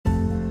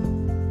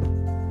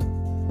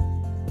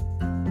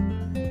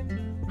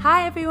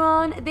Hi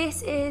everyone,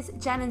 this is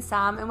Jen and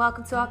Sam and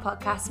welcome to our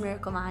podcast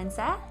Miracle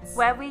Mindsets,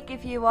 where we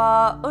give you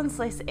our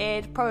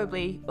unsolicited,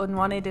 probably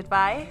unwanted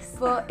advice.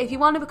 But if you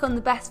want to become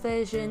the best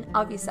version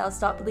of yourself,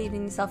 start believing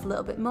in yourself a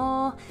little bit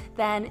more,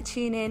 then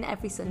tune in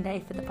every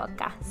Sunday for the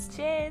podcast.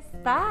 Cheers.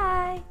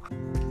 Bye.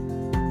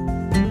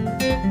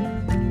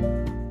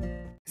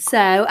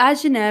 So,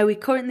 as you know, we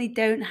currently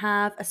don't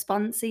have a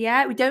sponsor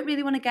yet. We don't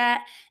really want to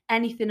get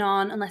anything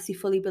on unless we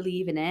fully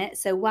believe in it.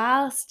 So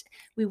whilst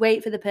we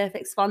wait for the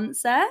perfect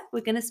sponsor,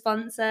 we're going to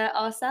sponsor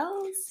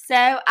ourselves.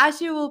 So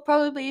as you will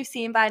probably have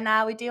seen by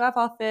now, we do have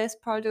our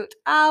first product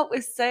out.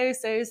 We're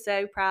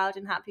so proud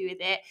and happy with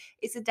it.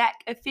 It's a deck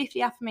of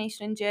 50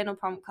 affirmation and journal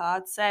prompt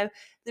cards. So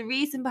the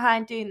reason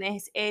behind doing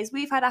this is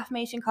we've had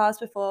affirmation cards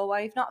before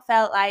where we've not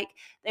felt like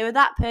they were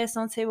that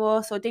personal to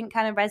us or didn't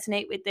kind of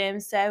resonate with them.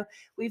 So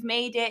we've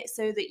made it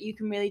so that you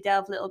can really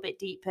delve a little bit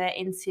deeper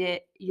into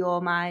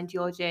your mind,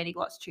 your journey,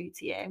 what's true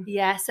to you.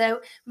 Yeah,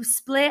 so we've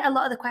split a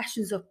lot of the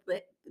questions up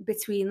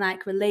between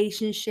like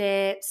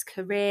relationships,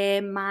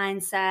 career,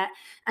 mindset,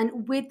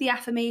 and with the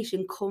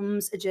affirmation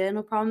comes a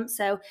journal prompt.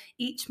 So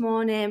each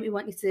morning we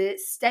want you to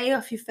stay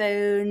off your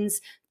phones,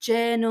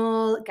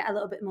 journal, get a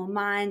little bit more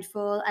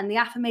mindful, and the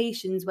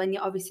affirmations, when you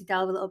obviously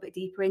delve a little bit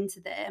deeper into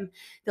them,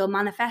 they'll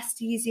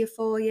manifest easier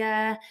for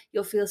you.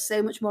 You'll feel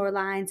so much more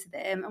aligned to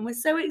them, and we're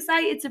so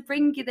excited to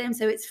bring you them.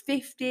 So it's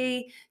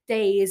 50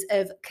 days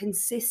of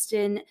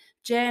consistent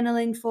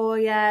journaling for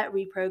you,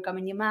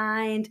 reprogramming your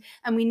mind,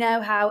 and we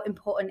know how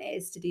important it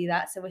is to do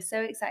that, so we're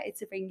so excited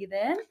to bring you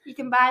them. You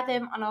can buy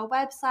them on our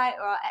website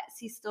or our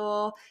Etsy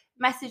store.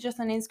 Message us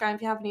on Instagram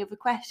if you have any other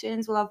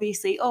questions. We'll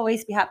obviously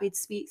always be happy to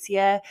speak to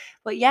you,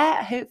 but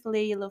yeah,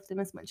 hopefully you love them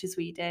as much as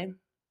we do.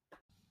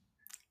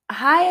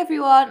 Hi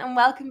everyone, and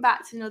welcome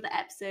back to another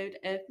episode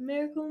of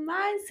Miracle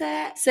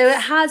Mindset. So it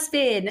has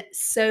been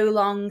so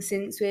long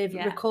since we've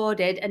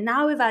recorded, and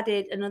now we've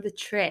added another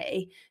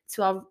tree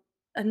to our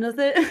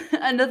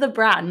another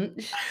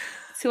branch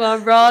to our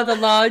rather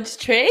large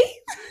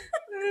tree.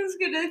 It's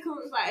gonna come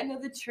with like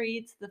another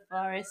tree to the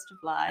forest of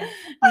life.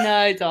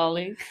 No,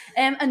 darling.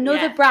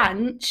 Another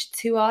branch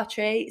to our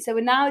tree. So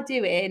we're now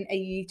doing a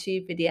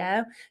YouTube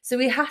video. So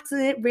we have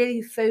to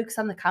really focus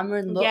on the camera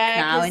and look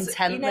now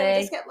intently. You know, we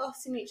just get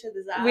lost in each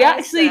other's eyes. We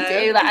actually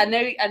do. Like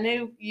I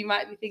know you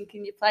might be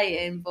thinking you're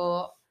playing,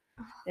 but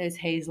those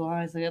hazel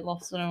eyes, I get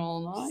lost in them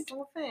all night.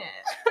 Stop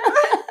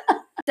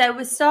it. So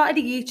we started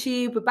a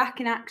YouTube. We're back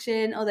in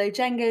action. Although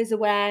Jen goes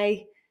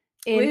away.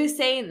 We were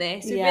saying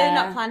this. We've really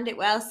not planned it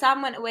well.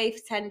 Sam went away for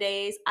 10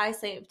 days. I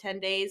stayed for 10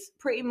 days.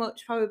 Pretty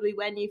much probably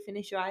when you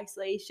finish your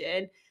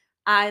isolation,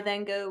 I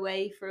then go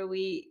away for a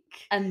week.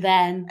 And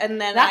then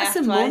that's I have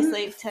to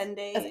isolate for 10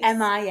 days. Of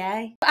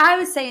MIA. I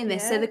was saying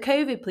this. So the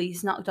COVID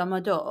police knocked on my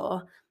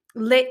door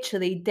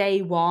literally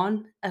day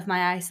one of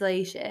my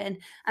isolation.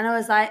 And I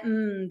was like,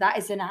 that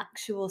is an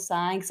actual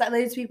sign. Because like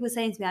loads of people were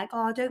saying to me, like,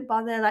 oh, don't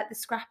bother, like they're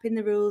scrapping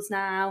the rules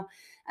now.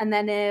 And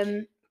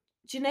then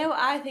do you know what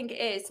I think it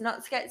is?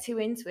 Not to get too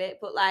into it,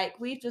 but like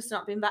we've just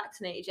not been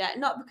vaccinated yet.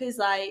 Not because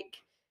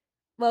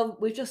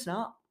we've just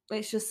not.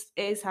 It's just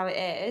is how it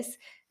is.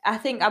 I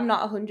think I'm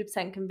not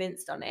 100%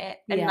 convinced on it.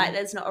 And like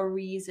there's not a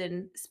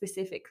reason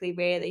specifically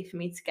really for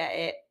me to get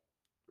it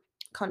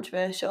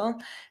controversial.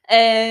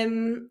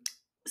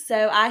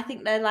 So I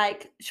think they're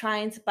like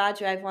trying to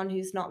badger everyone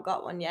who's not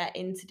got one yet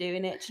into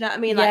doing it. Do you know what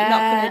I mean? Like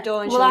knocking the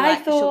door and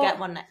she'll get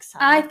one next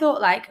time. I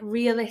thought like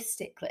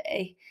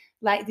realistically,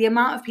 like the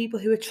amount of people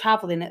who are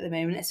travelling at the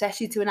moment,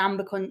 especially to an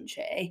amber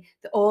country,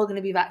 they're all going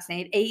to be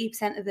vaccinated.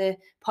 80% of the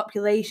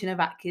population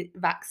are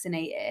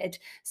vaccinated.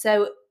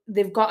 So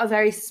they've got a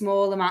very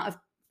small amount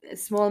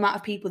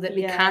of people that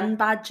they can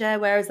badger.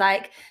 Whereas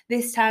like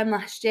this time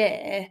last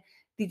year,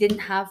 they didn't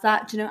have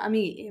that. Do you know what I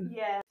mean?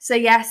 Yeah.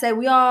 So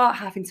we are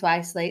having to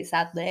isolate,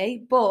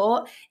 sadly,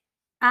 but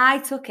I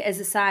took it as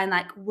a sign,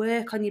 like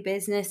work on your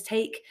business,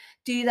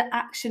 do the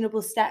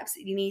actionable steps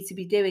that you need to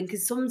be doing.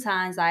 Because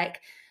sometimes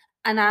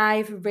and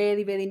I've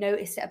really, really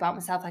noticed it about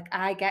myself. Like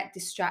I get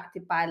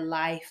distracted by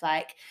life.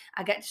 Like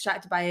I get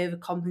distracted by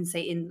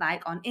overcompensating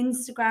like on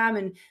Instagram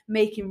and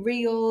making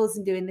reels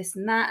and doing this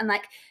and that. And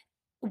like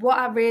what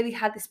I really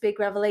had this big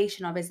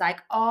revelation of is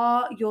like,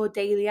 are your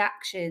daily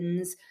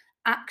actions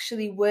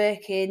actually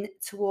working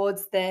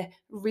towards the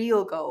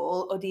real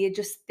goal, or do you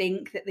just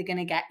think that they're going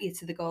to get you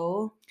to the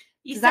goal?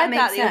 You said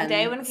that the other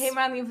day. When I came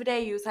around the other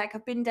day, you was like,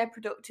 I've been dead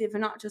productive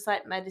and not just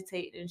like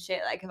meditating and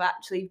shit. Like I've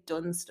actually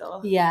done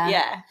stuff.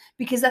 Yeah.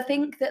 Because I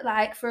think that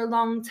like for a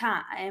long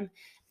time,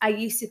 I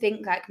used to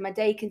think like my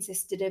day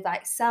consisted of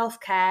like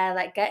self-care,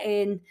 like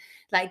getting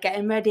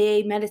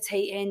ready,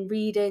 meditating,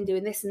 reading,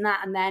 doing this and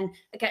that. And then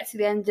I get to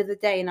the end of the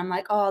day and I'm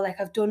like, oh,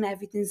 like I've done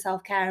everything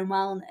self-care and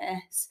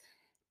wellness,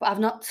 but I've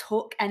not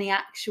took any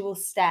actual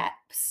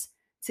steps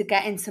to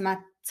get into my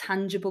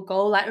tangible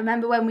goal. Like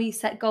remember when we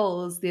set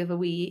goals the other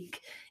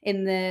week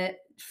in the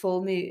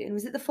full moon?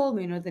 Was it the full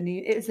moon or the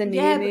new? It was the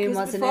new moon,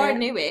 wasn't it? Before I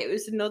knew it, it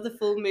was another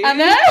full moon. I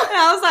know. And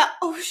I was like,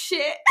 oh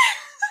shit.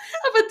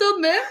 Have I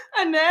done this?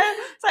 I know.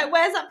 It's like,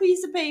 where's that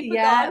piece of paper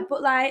gone?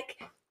 But like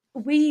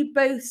we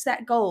both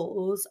set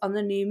goals on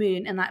the new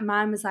moon, and like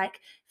mine was like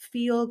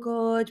feel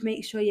good,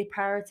 make sure you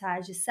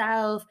prioritize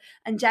yourself,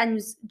 and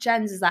Jen's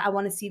was like I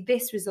want to see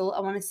this result, I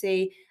want to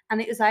see, and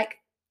it was like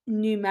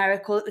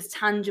numerical, it was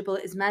tangible,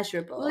 it was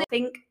measurable. I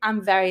think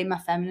I'm very my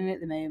feminine at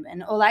the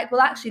moment, or like,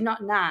 well, actually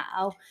not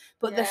now,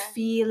 but the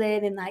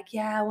feeling and like,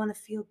 yeah, I want to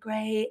feel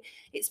great,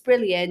 it's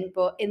brilliant.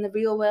 But in the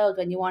real world,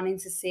 when you're wanting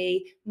to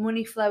see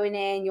money flowing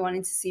in, you're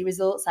wanting to see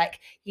results, like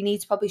you need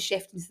to probably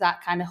shift into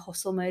that kind of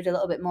hustle mode a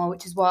little bit more,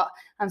 which is what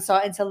I'm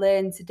starting to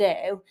learn to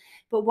do.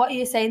 But what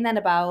you're saying then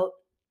about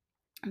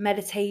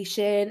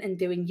meditation and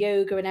doing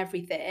yoga and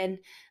everything,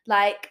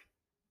 like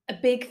a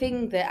big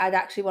thing that I'd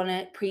actually want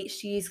to preach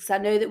to you, because I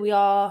know that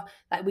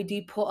we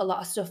do put a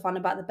lot of stuff on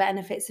about the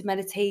benefits of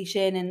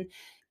meditation, and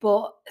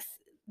but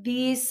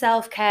these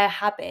self-care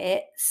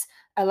habits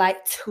are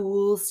like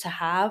tools to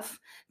have.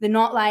 They're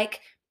not like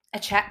a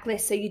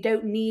checklist, so you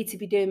don't need to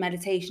be doing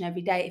meditation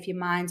every day if your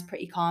mind's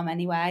pretty calm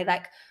anyway.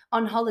 Like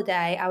on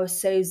holiday, I was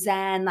so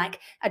zen, like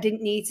I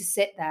didn't need to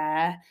sit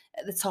there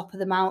at the top of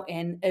the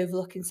mountain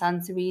overlooking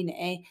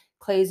Santorini,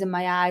 closing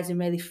my eyes and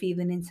really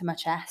feeling into my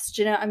chest.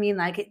 Do you know what I mean?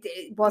 Like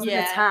it wasn't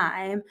the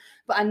time,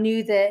 but I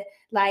knew that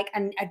like,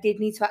 and I did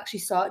need to actually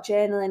start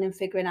journaling and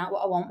figuring out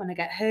what I want when I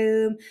get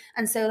home.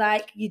 And so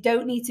like, you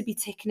don't need to be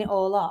ticking it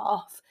all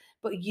off,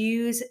 but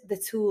use the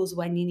tools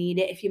when you need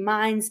it. If your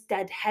mind's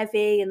dead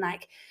heavy and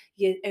like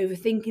you're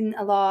overthinking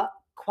a lot,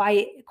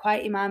 quiet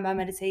your mind by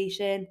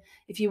meditation.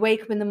 If you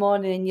wake up in the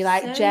morning and you're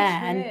like So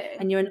Jen true.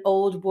 and you're an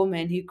old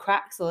woman who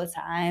cracks all the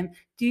time,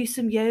 do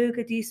some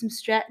yoga, do some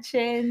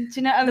stretching. Do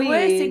you know what I mean? The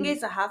worst thing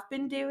is I have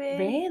been doing.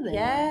 Really?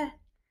 Yeah.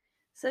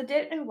 So I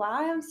don't know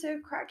why I'm so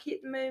cracky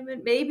at the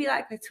moment. Maybe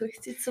like I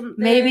twisted something.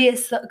 Maybe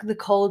it's the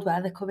cold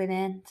weather coming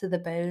in to the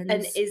bones.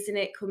 And isn't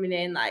it coming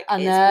in like I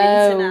it's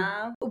know. winter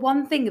now?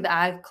 One thing that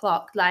I've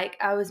clocked, like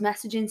I was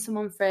messaging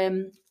someone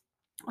from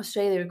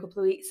Australia a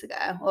couple of weeks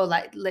ago, or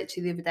like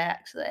literally the other day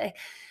actually,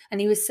 and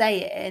he was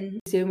saying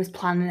Zoom was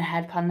planning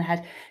ahead,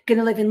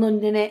 gonna live in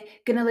London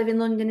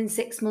in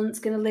 6 months,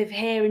 gonna live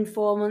here in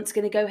 4 months,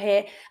 gonna go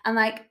here. And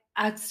like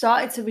I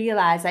started to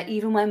realise that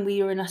even when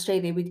we were in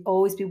Australia, we'd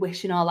always be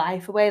wishing our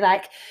life away.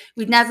 Like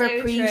we'd never So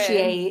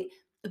appreciate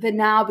the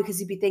now, because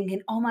you'd be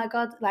thinking, oh my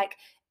God, like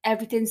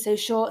everything's so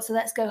short, so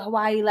let's go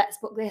Hawaii, let's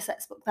book this,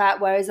 let's book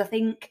that. Whereas I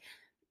think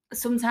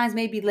sometimes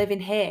maybe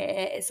living here,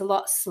 it's a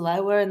lot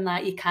slower and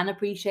like you can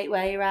appreciate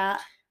where you're at.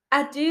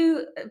 I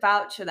do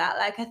vouch for that.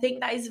 Like, I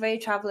think that is a very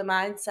traveller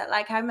mindset.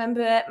 Like, I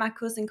remember my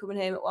cousin coming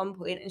home at one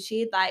point and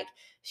she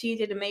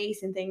did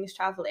amazing things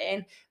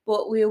travelling,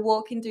 but we were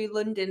walking through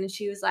London and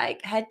she was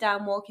like, head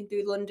down, walking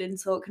through London,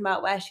 talking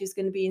about where she was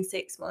going to be in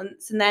 6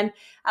 months. And then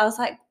I was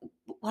like,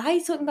 why are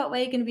you talking about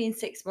where you're going to be in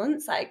 6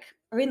 months? Like,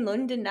 we're in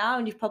London now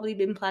and you've probably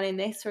been planning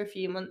this for a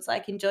few months,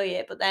 like enjoy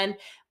it. But then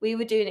we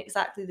were doing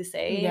exactly the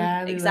same.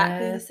 Yeah, we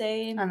exactly were. the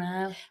same. I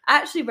know. I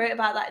actually wrote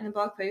about that in the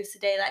blog post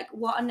today, like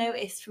what I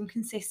noticed from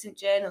consistent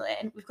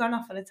journaling. We've gone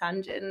off on a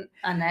tangent.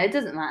 I know, it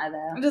doesn't matter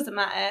though. It doesn't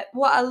matter.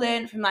 What I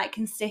learned from like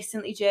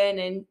consistently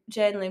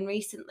journaling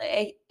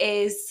recently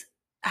is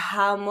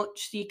how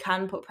much you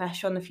can put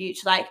pressure on the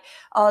future. Like,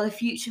 oh, the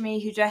future me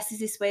who dresses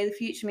this way, the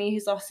future me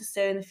who's lost a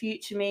stone, the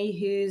future me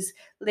who's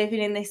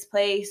living in this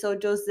place or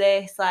does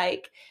this.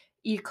 Like,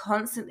 you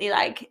constantly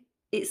like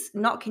it's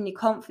knocking your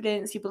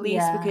confidence, your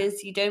beliefs,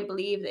 because you don't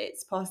believe that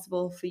it's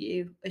possible for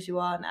you as you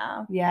are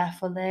now. Yeah,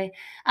 fully.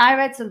 I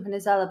read something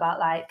as well about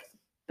like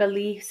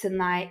beliefs and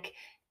like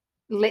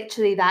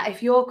literally that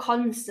if you're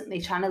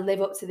constantly trying to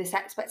live up to this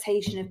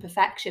expectation of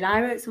perfection,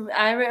 I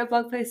wrote a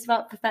blog post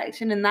about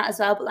perfection and that as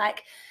well, but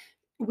like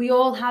we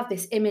all have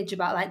this image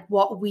about like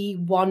what we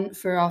want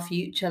for our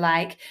future.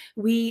 Like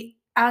we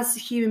as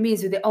human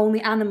beings, we're the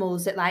only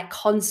animals that like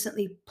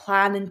constantly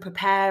plan and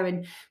prepare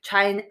and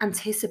try and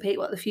anticipate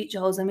what the future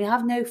holds, and we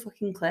have no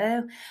fucking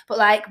clue. But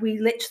like we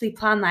literally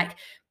plan like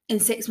in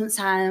 6 months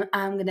time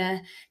I'm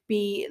gonna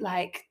be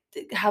like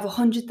have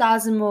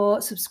 100,000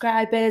 more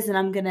subscribers and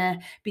I'm gonna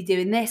be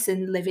doing this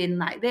and living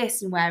like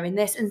this and wearing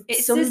this. And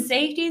it's the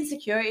safety and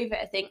security of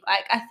it.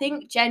 I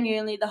think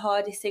genuinely the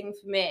hardest thing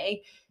for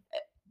me,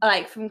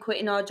 like from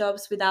quitting our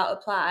jobs without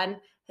a plan,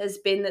 has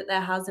been that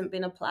there hasn't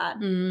been a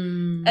plan.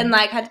 And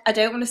like I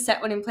don't want to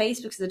set one in place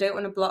because I don't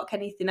want to block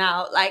anything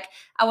out. Like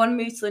I want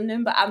to move to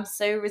London, but I'm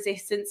so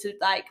resistant to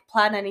like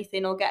plan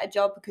anything or get a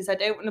job because I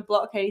don't want to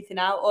block anything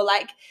out. Or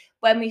like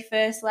when we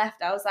first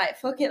left, I was like,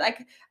 fuck it,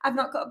 like I've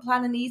not got a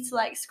plan, I need to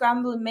like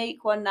scramble and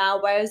make one now.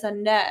 Whereas I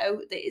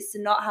know that it's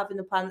not having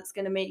the plan that's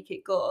going to make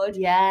it good.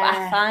 Yeah, but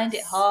I find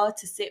it hard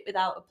to sit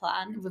without a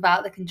plan,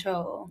 without the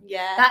control.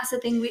 Yeah, that's the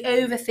thing. We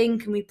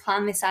overthink and we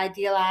plan this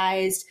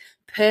idealized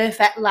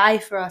perfect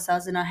life for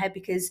ourselves in our head,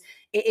 because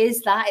it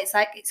is that, it's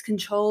like it's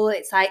control.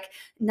 It's like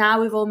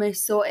now we've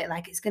almost thought it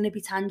like it's going to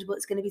be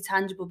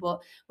tangible, but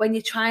when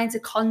you're trying to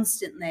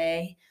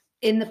constantly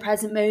in the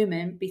present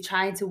moment be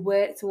trying to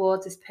work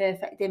towards this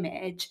perfect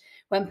image,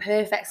 when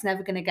perfect's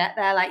never going to get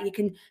there. Like you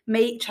can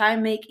try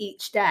and make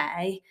each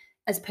day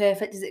as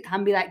perfect as it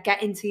can be, like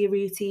get into your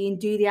routine,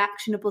 do the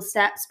actionable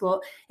steps, but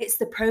it's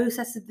the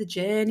process of the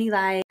journey.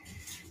 Like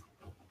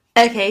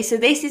Okay, so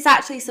this is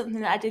actually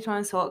something that I did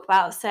want to talk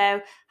about.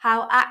 So,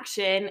 how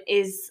action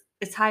is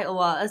the title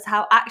was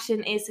how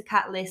action is a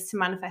catalyst to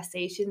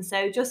manifestation.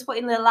 So, just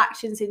putting little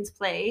actions into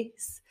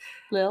place.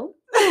 Lil.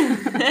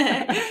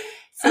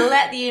 So,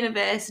 let the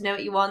universe know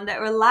what you want that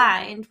are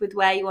aligned with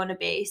where you want to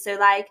be. So,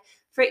 like,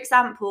 for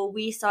example,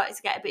 we started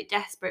to get a bit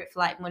desperate for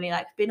like money.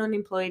 Like, we've been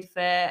unemployed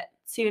for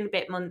 2 and a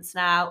bit months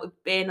now. We've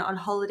been on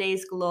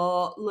holidays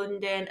galore,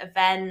 London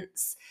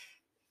events,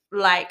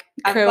 like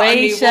I've got a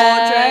new Croatia.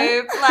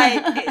 wardrobe.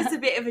 Like it's a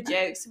bit of a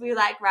joke. So we were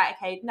like, right,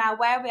 okay, now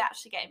where are we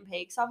actually getting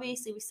paid? Because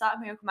obviously we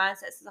started Miracle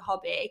Mindsets as a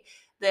hobby,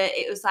 that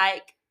it was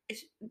like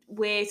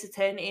weird to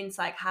turn it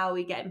into like how are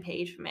we getting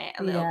paid from it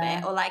a little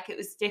bit, or like it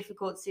was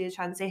difficult to do the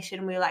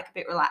transition. We were like a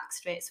bit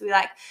relaxed with it. So we were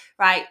like,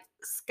 right,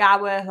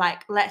 scour,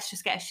 like let's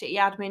just get a shitty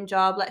admin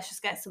job, let's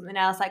just get something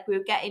else. Like we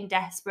were getting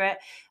desperate.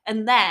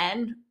 And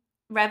then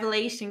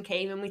revelation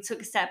came and we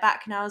took a step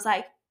back and I was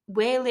like,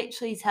 we're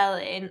literally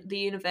telling the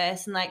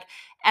universe and like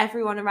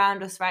everyone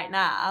around us right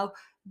now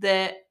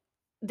that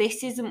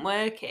this isn't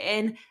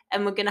working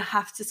and we're going to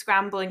have to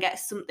scramble and get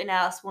something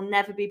else. We'll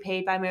never be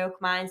paid by Miracle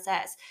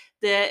Mindsets.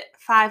 The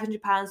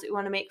 £500 that we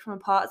want to make from a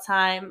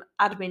part-time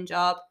admin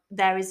job,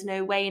 there is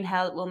no way in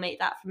hell that we'll make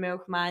that from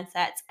Miracle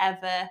Mindsets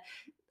ever.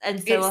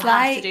 And so we'll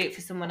have to do it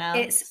for someone else.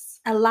 It's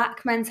a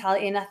lack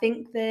mentality, and I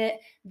think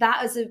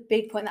that is a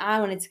big point that I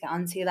wanted to get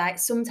onto. Like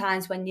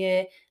sometimes when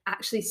you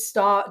actually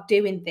start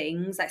doing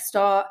things, like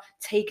start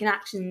taking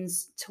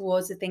actions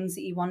towards the things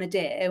that you want to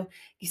do,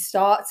 you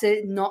start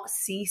to not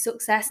see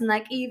success. And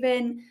like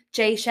even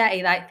Jay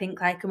Shetty, like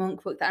Think Like a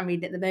Monk book that I'm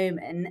reading at the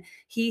moment,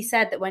 he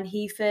said that when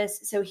he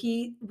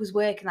was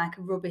working like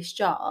a rubbish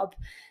job,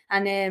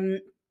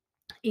 and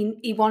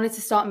he wanted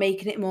to start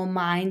making it more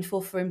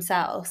mindful for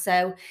himself.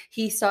 So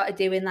he started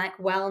doing like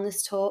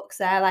wellness talks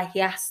there. Like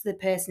he asked the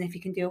person if he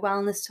can do a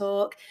wellness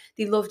talk.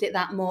 They loved it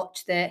that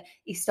much that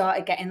he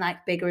started getting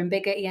like bigger and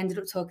bigger. He ended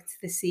up talking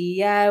to the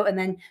CEO and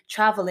then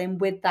traveling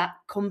with that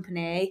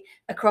company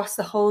across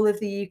the whole of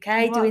the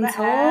UK doing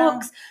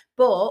talks.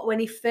 But when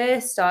he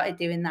first started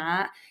doing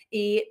that,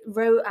 he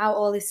wrote out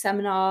all his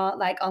seminar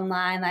like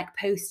online, like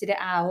posted it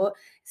out,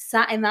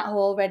 sat in that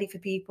hall ready for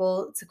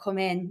people to come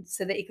in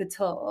so that he could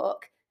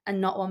talk, and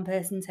not one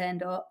person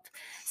turned up.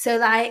 So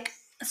like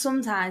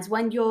sometimes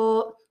when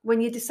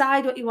you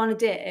decide what you want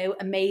to do,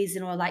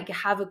 amazing, or like you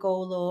have a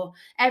goal, or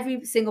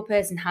every single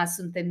person has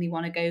something they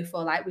want to go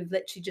for. Like we've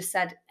literally just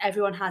said,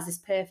 everyone has this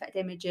perfect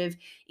image of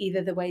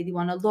either the way they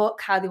want to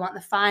look, how they want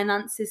the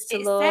finances to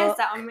look. It says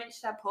that on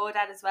Rich Dad Poor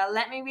Dad as well.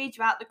 Let me read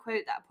you out the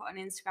quote that I put on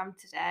Instagram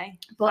today.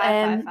 But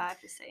 555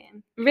 is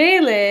saying.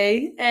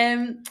 Really?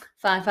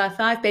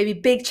 555, baby.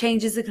 Big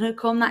changes are going to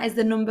come. That is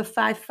the number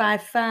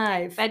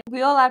 555. But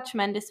we all have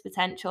tremendous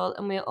potential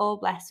and we're all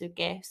blessed with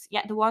gifts.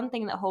 Yet the one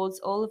thing that holds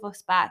all of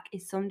us back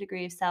is some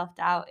degree of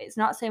self-doubt. It's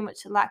not so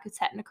much the lack of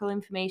technical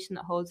information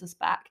that holds us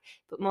back,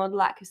 but more the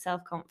lack of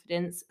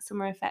self-confidence.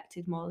 Some are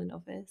affected more than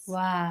others.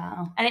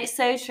 Wow. And it's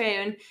so true.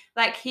 And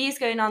like he's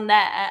going on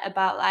there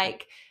about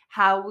like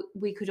how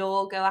we could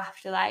all go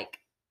after like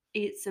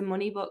it's a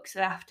money book,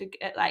 so after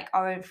like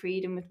our own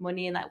freedom with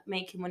money and like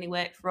making money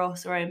work for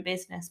us, our own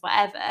business,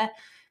 whatever.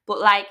 But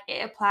like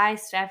it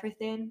applies to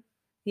everything.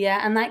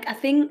 Yeah, and like I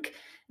think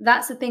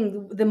that's the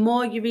thing. The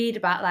more you read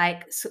about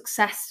like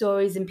success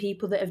stories and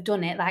people that have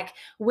done it, like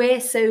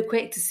we're so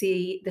quick to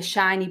see the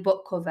shiny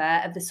book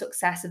cover of the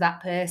success of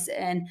that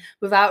person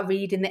without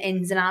reading the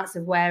ins and outs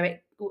of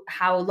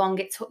how long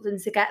it took them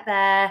to get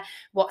there,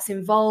 what's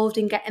involved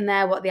in getting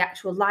there, what the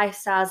actual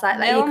lifestyle's like.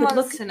 No one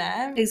wants to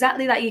know.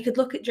 Exactly, like you could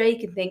look at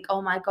Drake and think,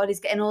 oh my God, he's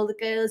getting all the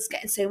girls,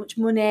 getting so much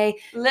money.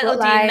 Little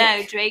do you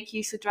know, Drake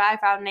used to drive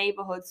around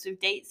neighborhoods with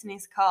dates in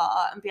his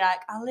car and be like,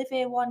 I'll live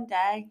here one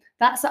day.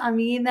 That's what I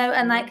mean, though.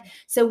 And like,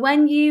 so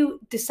when you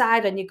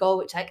decide on your goal,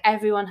 which like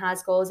everyone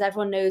has goals,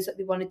 everyone knows what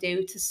they want to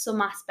do to some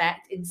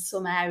aspect in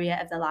some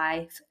area of their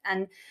life.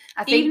 And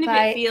I think even if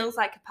it feels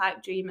like a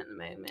pipe dream at the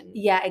moment.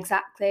 Yeah,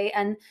 exactly.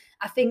 And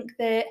I think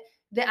that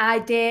the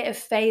idea of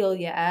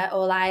failure,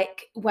 or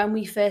like when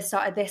we first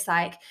started this,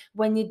 like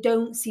when you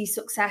don't see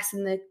success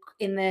in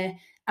the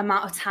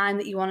amount of time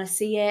that you want to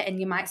see it, and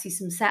you might see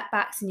some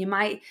setbacks, and you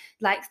might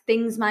like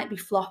things might be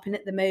flopping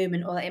at the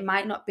moment, or it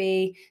might not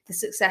be the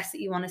success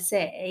that you want to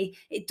see,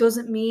 it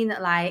doesn't mean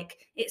that like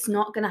it's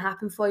not going to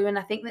happen for you. And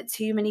I think that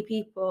too many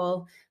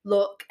people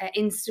look at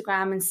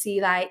Instagram and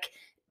see like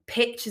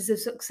pictures of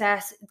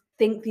success,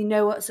 think they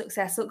know what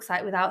success looks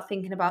like without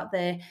thinking about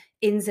the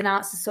ins and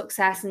outs of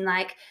success and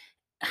like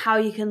how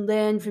you can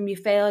learn from your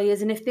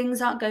failures. And if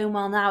things aren't going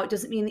well now, it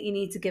doesn't mean that you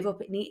need to give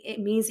up. It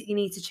means that you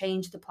need to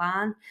change the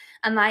plan.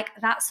 And like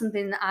that's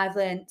something that I've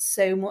learned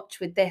so much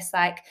with this.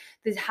 Like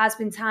there has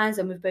been times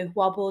when we've both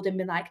wobbled and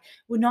been like,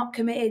 we're not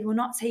committed, we're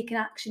not taking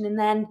action. And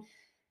then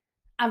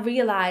I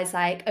realised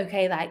like,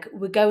 okay, like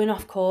we're going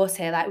off course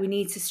here. Like we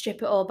need to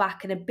strip it all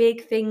back. And a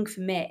big thing for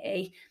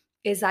me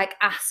is like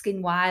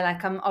asking why.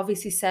 Like I'm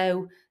obviously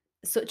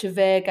such a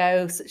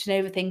Virgo, such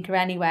an overthinker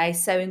anyway,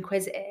 so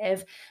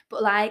inquisitive.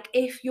 But like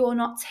if you're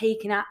not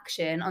taking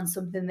action on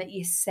something that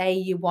you say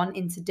you're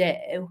wanting to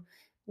do,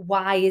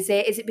 why is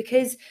it? Is it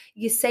because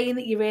you're saying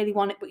that you really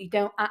want it, but you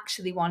don't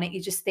actually want it?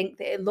 You just think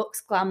that it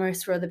looks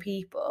glamorous for other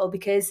people,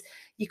 because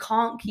you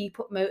can't keep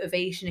up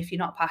motivation if you're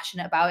not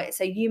passionate about it.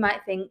 So you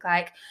might think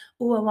like,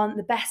 oh, I want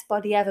the best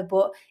body ever.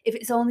 But if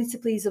it's only to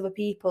please other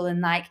people,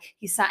 and like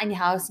you sat in your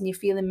house and you're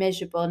feeling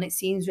miserable and it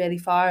seems really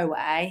far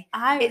away,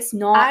 it's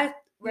not. I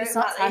wrote It's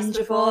not about this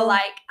before. tangible.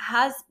 Like,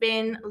 has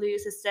been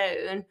lose a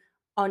stone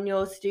on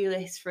your to-do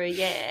list for a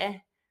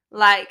year?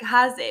 Like,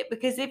 has it?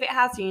 Because if it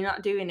has and you're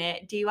not doing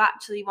it, do you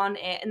actually want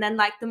it? And then,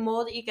 like, the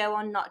more that you go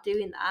on not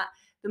doing that,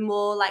 the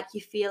more like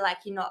you feel like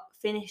you're not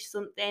finished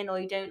something, or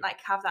you don't like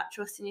have that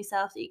trust in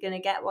yourself that you're going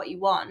to get what you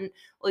want,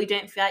 or you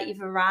don't feel like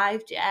you've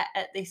arrived yet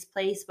at this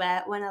place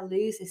where when I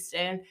lose this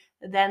stone,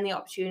 then the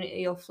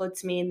opportunity will flood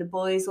to me and the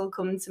boys will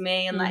come to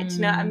me, and like, do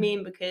you know what I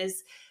mean?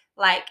 Because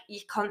like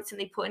you're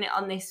constantly putting it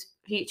on this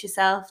future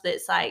self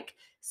that's like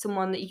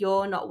someone that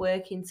you're not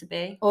working to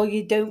be, or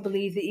you don't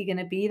believe that you're going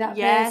to be that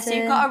person. So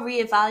you've got to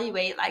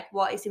reevaluate like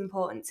what is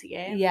important to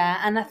you. Yeah,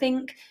 and I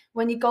think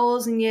when your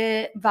goals and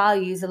your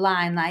values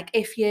align, like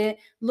if you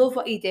love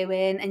what you're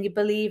doing and you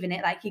believe in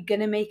it, like you're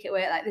gonna make it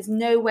work. Like there's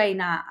no way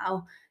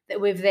now that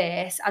with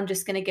this I'm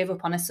just gonna give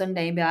up on a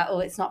Sunday and be like, oh,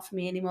 it's not for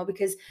me anymore,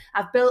 because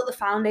I've built the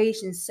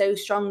foundation so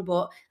strong.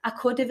 But I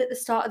could have at the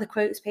start of the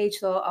quotes page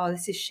thought, oh,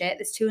 this is shit,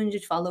 there's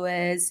 200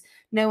 followers,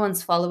 no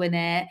one's following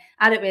it,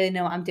 I don't really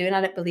know what I'm doing,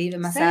 I don't believe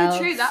in myself. So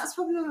true. That's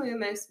probably when we were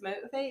most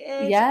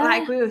motivated. Yeah,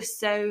 like we were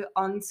so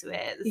onto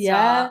it at the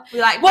yeah start.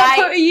 We're like, what right,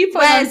 quote are you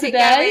putting on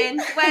today?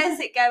 Where's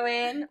it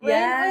going?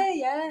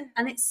 Yeah.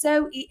 And it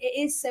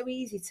is so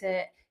easy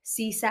to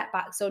see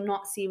setbacks or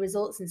not see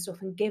results and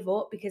stuff and give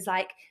up, because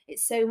like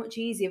it's so much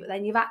easier. But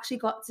then you've actually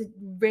got to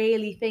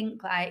really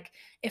think like,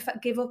 if I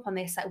give up on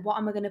this, like what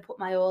am I going to put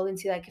my all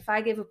into? Like if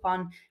I give up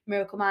on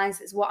Miracle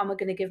Mindsets, what am I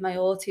going to give my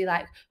all to?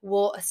 Like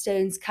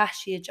Waterstone's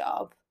cashier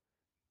job.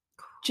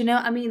 Do you know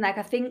what I mean? Like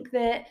I think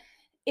that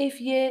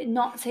if you're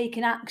not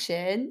taking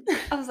action,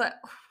 I was like,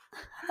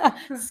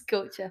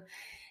 sculpture.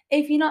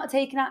 If you're not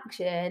taking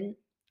action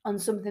on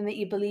something that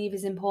you believe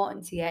is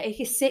important to you, if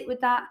you sit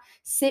with that,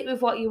 sit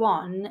with what you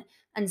want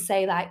and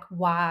say like,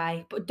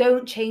 why? But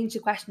don't change the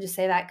question. Just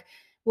say like,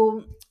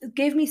 well,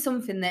 give me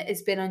something that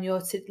has been on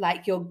your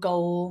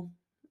goal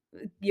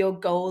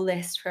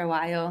list for a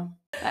while.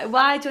 Like,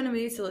 why do you want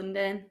to move to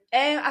London?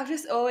 I've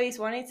just always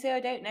wanted to. I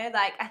don't know.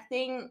 Like, I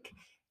think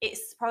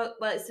it's probably,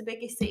 well, it's the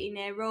biggest city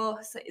near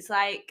us. It's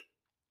like,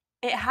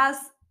 it has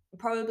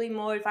probably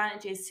more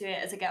advantages to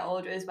it as I get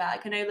older as well.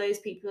 Like I know loads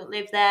of people that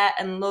live there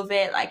and love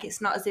it. Like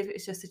it's not as if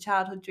it's just a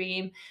childhood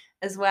dream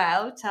as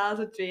well.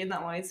 Childhood dream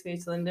that wanted to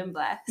move to London,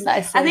 bless. That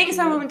is so I think it's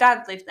my cute. mum and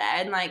dad live there,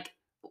 and like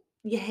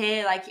you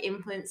hear like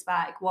influenced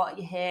by like what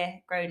you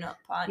hear growing up,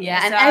 aren't you?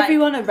 Yeah, and so,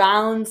 everyone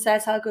around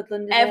says how good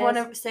London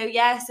is. So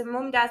yeah, so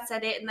mum and dad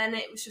said it, and then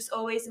it was just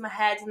always in my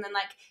head, and then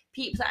like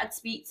people that I'd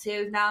speak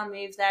to have now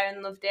moved there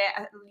and loved it.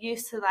 I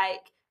used to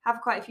like have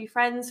quite a few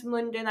friends from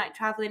London, like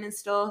traveling and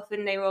stuff,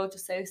 and they were all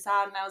just so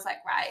sad. And I was like,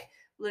 right,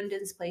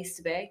 London's the place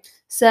to be.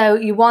 So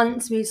you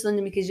want to move to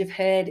London because you've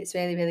heard it's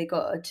really, really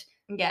good.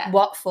 Yeah.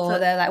 What for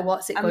though? Like,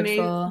 what's it good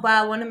for?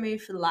 Well, I want to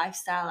move for the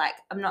lifestyle. Like,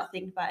 I'm not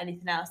thinking about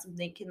anything else. I'm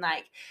thinking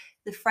like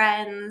the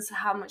friends,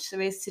 how much there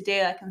is to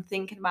do. Like, I'm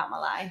thinking about my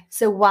life.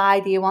 So why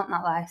do you want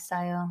that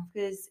lifestyle?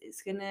 Because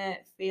it's gonna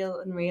feel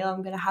unreal.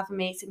 I'm gonna have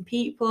amazing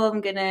people.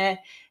 I'm gonna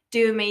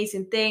do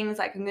amazing things.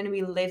 Like I'm going to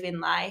be living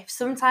life.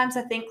 Sometimes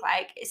I think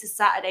like it's a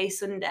Saturday,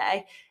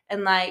 Sunday,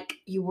 and like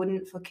you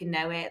wouldn't fucking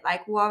know it.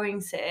 Like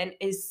Warrington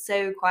is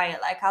so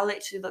quiet. Like I'll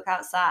literally look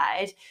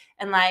outside,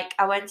 and like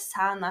I went to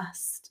town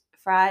last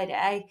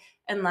Friday,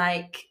 and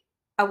like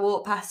I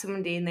walked past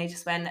somebody and they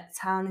just went,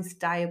 town is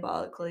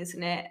diabolical,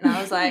 isn't it? And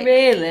I was like,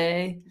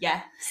 really?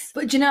 Yes.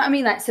 But do you know what I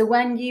mean? Like, so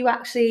when you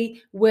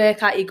actually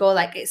work out your goal,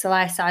 like it's a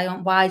lifestyle,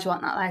 why do you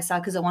want that lifestyle?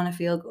 Because I want to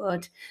feel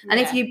good.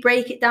 And if you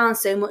break it down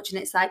so much and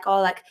it's like,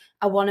 oh, like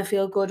I want to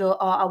feel good, or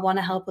I want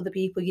to help other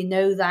people, you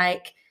know,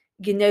 like,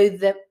 you know,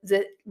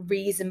 the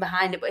reason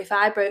behind it. But if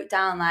I broke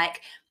down like,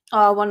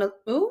 oh, I want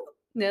to,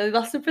 nearly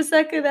lost it for a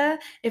second there.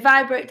 If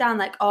I broke down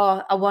like,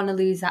 oh, I want to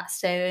lose that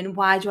stone.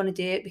 Why do you want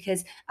to do it?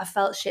 Because I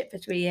felt shit for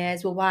 3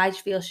 years. Well, why do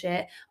you feel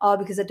shit? Oh,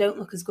 because I don't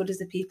look as good as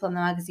the people on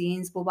the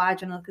magazines. Well, why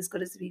do you want to look as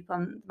good as the people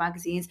on the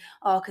magazines?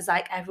 Oh, because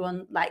like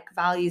everyone like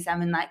values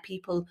them and like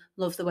people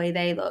love the way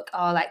they look.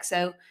 Oh, like,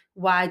 so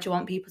why do you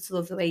want people to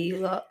love the way you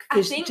look?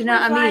 Because do you know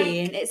what I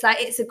mean? It's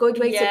like, it's a good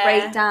way to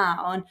break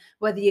down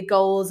whether your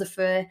goals are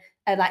for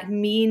a like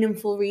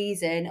meaningful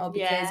reason or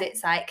because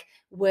it's like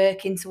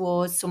working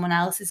towards someone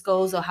else's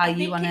goals, or how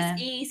you want to. I think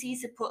it's easy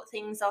to put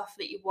things off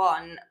that you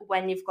want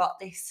when you've got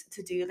this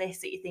to-do list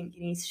that you think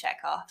you need to check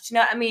off. Do you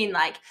know what I mean?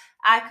 Like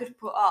I could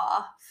put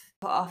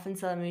off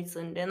until I moved to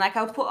London. Like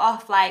I'll put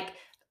off like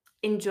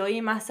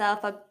enjoying myself.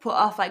 I'd put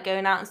off like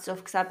going out and stuff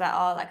because I'd be like,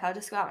 oh, like I'll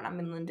just go out when I'm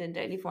in London,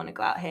 don't even want to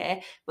go out here.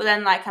 But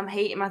then like I'm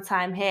hating my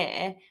time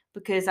here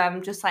because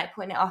I'm just like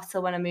putting it off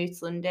till when I move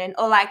to London.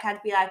 Or like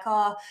I'd be like,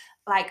 oh,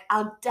 like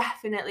I'll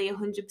definitely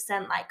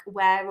 100% like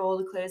wear all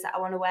the clothes that I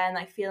want to wear and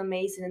like feel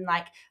amazing, and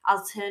like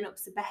I'll turn up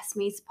to the best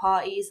me to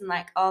parties and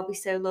like I'll be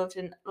so loved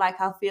and like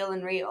I'll feel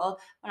unreal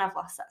when I've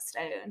lost that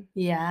stone.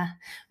 Yeah.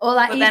 Or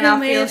like But even then I'll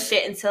with, feel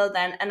shit until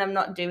then and I'm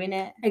not doing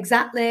it.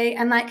 exactly.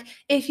 And like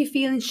if you're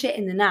feeling shit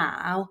in the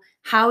now,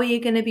 how are you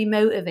going to be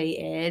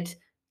motivated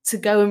to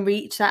go and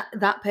reach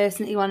that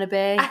person that you want to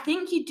be? I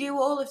think you do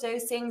all of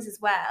those things as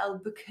well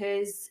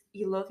because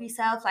you love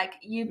yourself. Like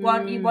you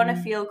want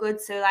to feel good.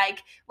 So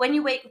like when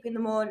you wake up in the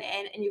morning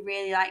and you're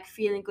really like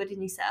feeling good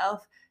in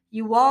yourself,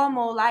 you are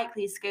more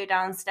likely to go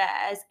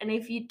downstairs. And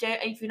if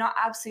you're not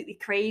absolutely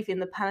craving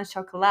the pain au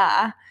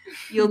chocolat,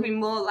 you'll be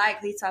more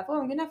likely to have,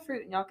 I'm gonna have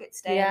fruit and yogurt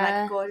today and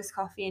like a gorgeous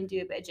coffee and do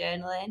a bit of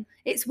journaling.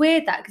 It's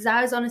weird that, because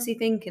I was honestly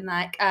thinking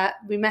like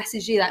we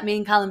messaged you, like me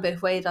and Callum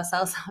both weighed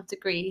ourselves out to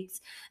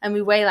Greece and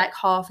we weigh like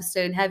half a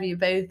stone heavier,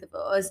 both of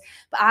us.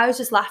 But I was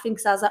just laughing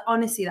because I was like,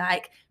 honestly,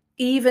 like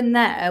even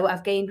though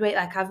I've gained weight,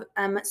 like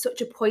I'm at such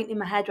a point in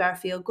my head where I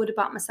feel good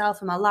about myself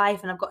and my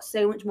life and I've got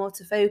so much more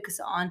to focus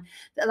on,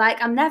 that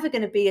like I'm never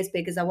going to be as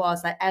big as I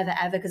was like ever,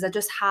 because I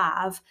just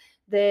have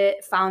the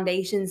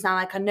foundations now.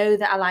 Like I know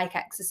that I like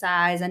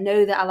exercise, I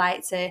know that I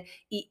like to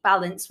eat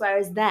balanced,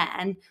 whereas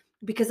then,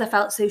 because I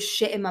felt so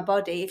shit in my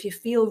body, if you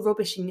feel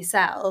rubbish in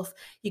yourself,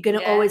 you're going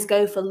to always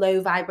go for low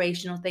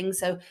vibrational things.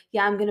 So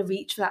yeah, I'm going to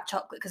reach for that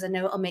chocolate because I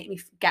know it'll make me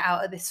get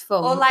out of this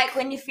funk. Or like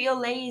when you feel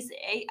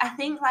lazy, I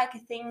think like a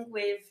thing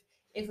with,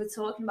 if we're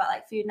talking about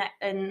like food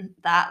and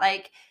that,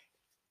 like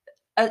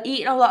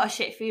eating a lot of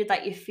shit food,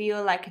 like you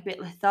feel like a bit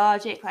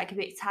lethargic, like a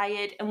bit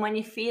tired. And when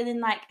you're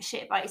feeling like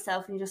shit about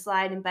yourself and you're just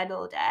lying in bed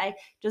all day,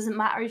 doesn't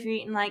matter if you're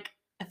eating like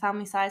a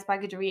family-sized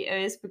bag of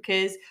Doritos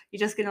because you're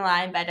just gonna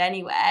lie in bed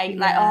anyway.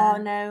 Like, oh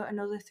no,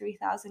 another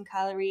 3,000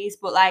 calories,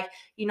 but like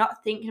you're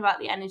not thinking about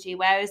the energy.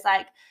 Whereas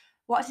like,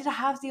 what did I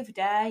have the other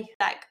day?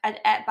 Like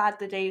I'd ate bad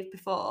the day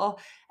before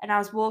and I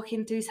was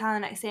walking through town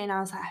the next day and I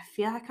was like, I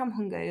feel like I'm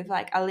hungover.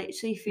 Like I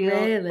literally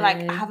feel like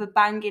I have a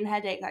banging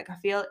headache. Like I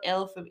feel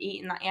ill from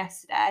eating that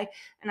yesterday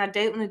and I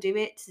don't want to do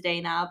it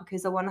today now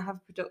because I want to have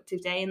a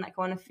productive day and like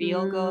I want to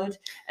feel good.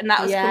 And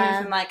that was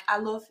coming from like, I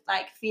love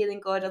like feeling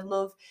good. I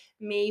love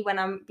me when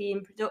I'm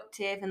being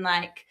productive and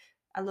like,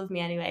 I love me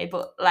anyway,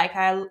 but like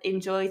I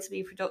enjoy to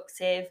be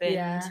productive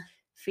and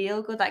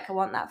feel good. Like I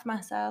want that for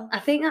myself. I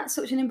think that's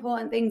such an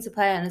important thing to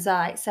play on as well.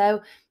 Like,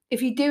 so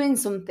if you're doing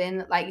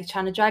something like you're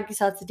trying to drag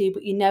yourself to do,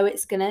 but you know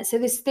it's gonna, so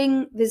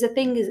there's a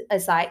thing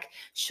as like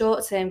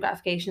short-term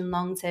gratification,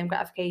 long-term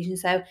gratification.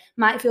 So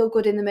might feel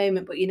good in the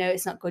moment, but you know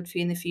it's not good for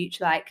you in the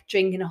future. Like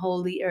drinking a whole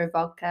liter of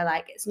vodka,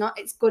 like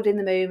it's good in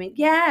the moment.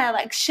 Yeah,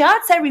 like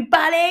shots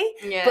everybody.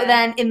 Yeah. But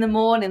then in the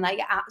morning, like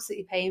you're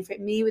absolutely paying for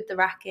it. Me with the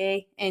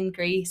raki in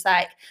Greece,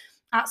 like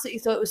absolutely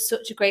thought it was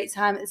such a great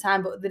time at the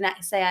time, but the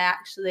next day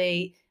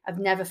I've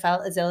never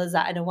felt as ill as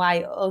that in a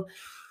while.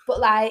 But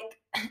like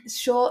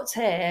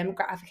short-term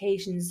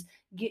gratifications,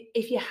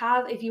 if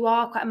you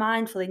are quite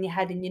mindful in your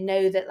head and you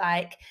know that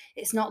like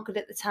it's not good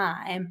at the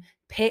time,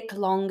 pick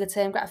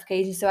longer-term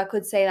gratification. So I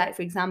could say like,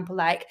 for example,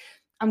 like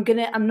I'm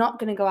not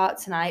gonna go out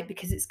tonight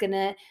because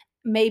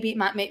maybe it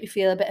might make me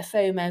feel a bit of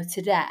FOMO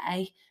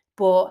today,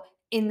 but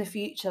in the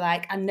future,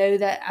 like I know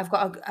that I've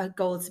got a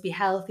goal to be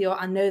healthy, or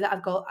I know that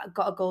I've got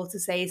a goal to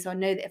say, so I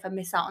know that if I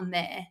miss out on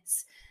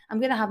this, I'm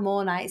going to have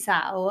more nights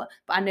out,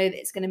 but I know that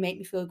it's going to make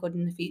me feel good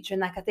in the future.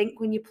 And like, I think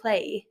when you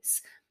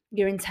place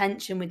your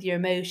intention with your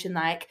emotion,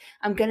 like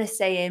I'm going to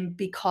stay in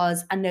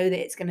because I know that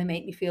it's going to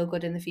make me feel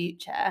good in the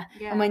future.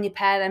 And when you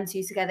pair them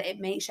two together, it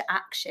makes your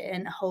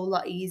action a whole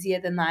lot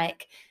easier than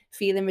like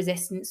feeling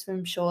resistance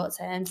from short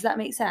term. Does that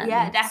make sense?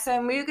 Yeah, definitely.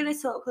 And we're going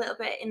to talk a little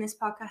bit in this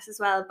podcast as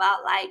well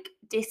about like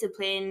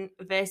discipline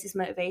versus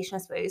motivation, I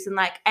suppose. And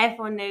like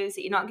everyone knows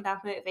that you're not going to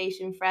have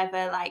motivation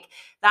forever. Like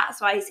that's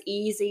why it's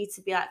easy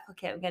to be like,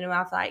 fuck it, I'm going to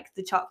have like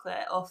the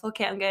chocolate, or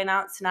fuck it, I'm going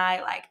out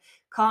tonight. Like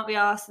can't be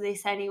arsed for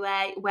this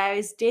anyway.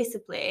 Whereas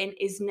discipline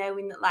is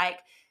knowing that like,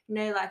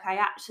 no, like I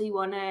actually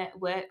want to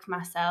work for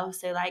myself.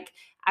 So like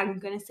I'm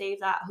going to save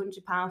that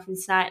 £100 from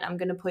tonight and I'm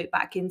going to put it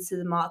back into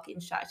the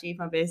marketing strategy of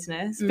my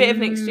business. Bit of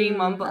an extreme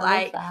one, but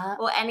like,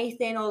 or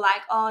anything, or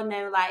like, oh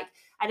no, like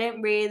I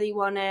don't really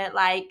want to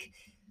like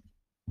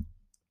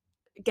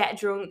get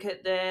drunk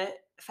at the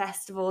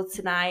festival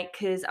tonight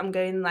because I'm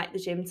going like the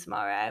gym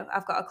tomorrow.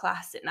 I've got a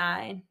class at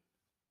 9. Do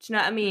you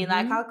know what I mean?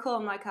 Like I'll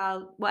come, like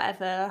I'll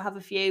whatever, I'll have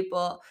a few,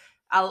 but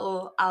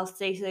I'll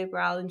stay sober,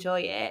 I'll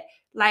enjoy it.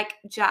 Like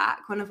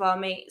Jack, one of our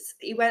mates,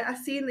 I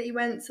seen that he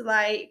went to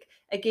like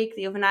a gig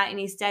the other night and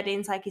he's dead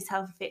into like his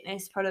health and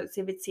fitness,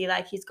 productivity,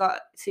 like he's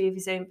got 2 of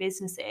his own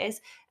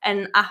businesses,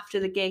 and after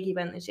the gig he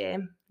went to the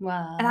gym.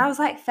 Wow. And I was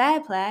like, fair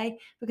play,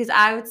 because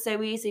I would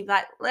so easily be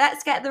like,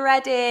 let's get the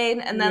red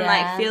in, and then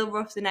like feel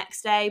rough the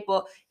next day.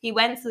 But he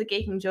went to the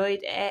gig,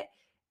 enjoyed it,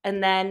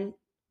 and then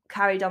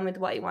carried on with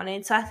what he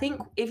wanted. So I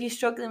think if you're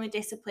struggling with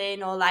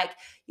discipline or like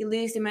you're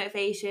losing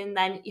motivation,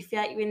 then you feel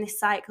like you're in this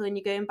cycle and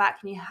you're going back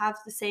and you have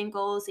the same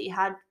goals that you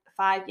had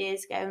 5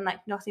 years ago and like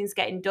nothing's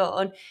getting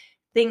done.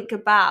 Think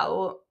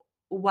about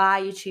why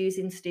you're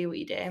choosing to do what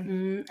you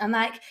do. And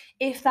like,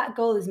 if that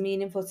goal is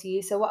meaningful to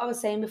you. So what I was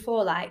saying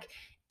before, like,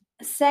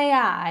 say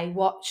I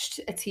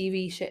watched a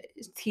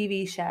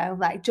TV show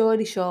like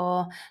Geordie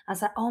Shore. I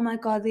was like, oh my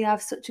God, they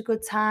have such a good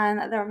time.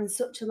 Like, they're having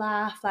such a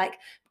laugh, like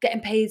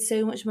getting paid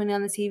so much money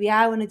on the TV.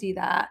 I want to do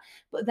that.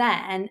 But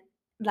then,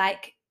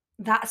 like,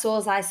 that's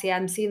all I see.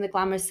 I'm seeing the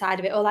glamorous side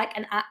of it. Or like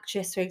an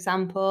actress, for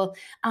example.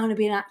 I want to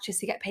be an actress.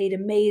 They get paid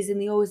amazing.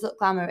 They always look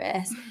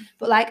glamorous.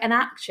 But like an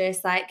actress,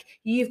 like,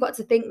 you've got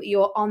to think that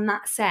you're on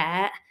that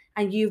set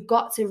and you've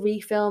got to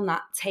refilm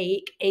that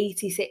take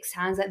 86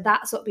 times. Like,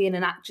 that's what being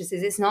an actress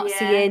is. It's not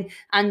seeing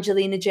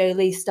Angelina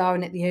Jolie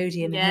starring at the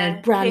Odeon in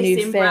her brand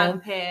new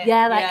film.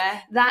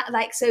 That,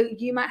 like, so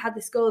you might have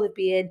this goal of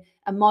being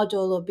a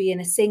model or being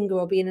a singer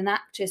or being an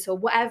actress or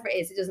whatever it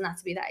is. It doesn't have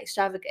to be that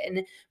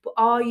extravagant, but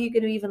are you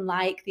going to even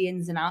like the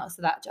ins and outs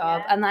of that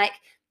job? And like,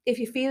 if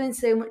you're feeling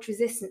so much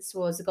resistance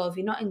towards the goal, if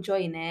you're not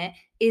enjoying it,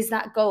 is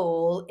that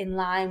goal in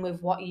line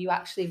with what you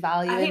actually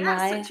value in life? I think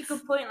that's such a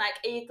good point. Like,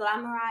 are you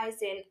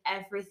glamorizing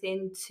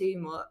everything too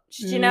much?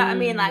 Do you know what I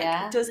mean?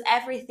 Like, does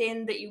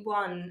everything that you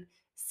want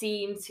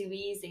seem too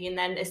easy, and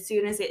then as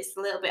soon as it's a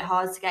little bit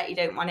hard to get, you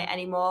don't want it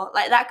anymore?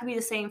 Like, that could be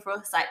the same for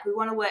us. Like, we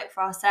want to work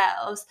for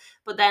ourselves,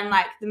 but then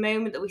like the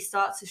moment that we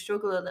start to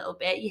struggle a little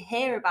bit, you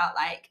hear about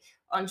like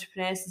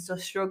entrepreneurs and stuff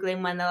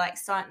struggling when they're like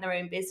starting their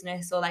own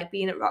business or like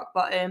being at rock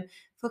bottom,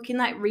 fucking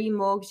like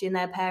remortgaging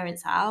their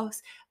parents'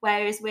 house,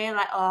 whereas we're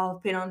like, oh,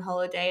 I've been on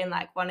holiday and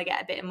like want to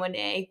get a bit of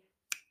money,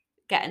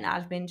 get an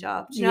admin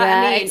job. Do you know what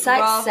I mean? It's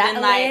like rather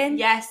settling.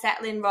 than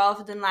settling,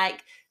 rather than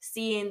like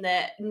seeing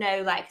that,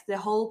 no, like the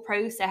whole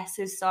process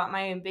of start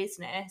my own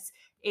business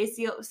is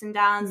the ups and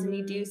downs, and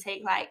you do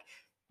take like,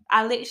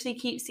 I literally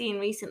keep seeing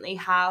recently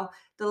how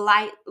the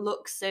light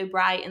looks so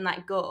bright and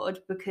like good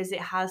because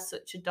it has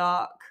such a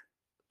dark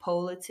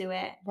polar to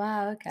it.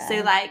 Wow, okay.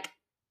 So like,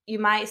 you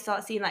might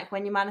start seeing like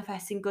when you're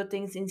manifesting good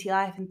things into your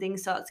life and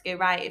things start to go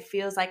right, it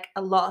feels like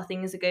a lot of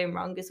things are going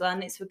wrong as well,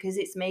 and it's because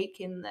it's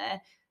making the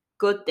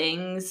good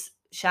things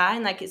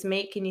shine. Like, it's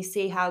making you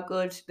see how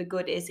good the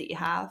good is that you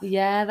have.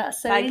 Yeah,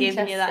 that's so by interesting.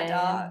 giving you that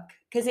dark,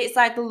 because it's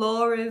like the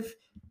law of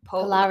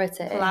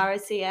polarity.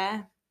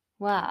 Yeah.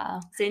 Wow.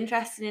 It's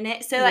interesting, isn't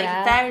it? So like,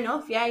 fair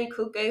enough. Yeah, you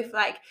could go for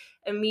like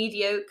a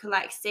mediocre,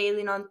 like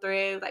sailing on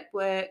through, like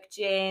work,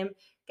 gym,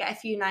 get a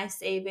few nice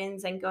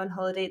savings and go on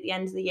holiday at the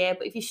end of the year.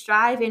 But if you're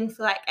striving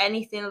for like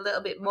anything a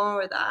little bit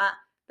more of that,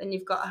 then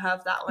you've got to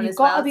have that one as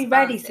well. You've got to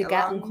be ready to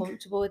get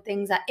uncomfortable with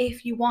things. Like,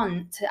 if you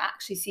want to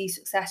actually see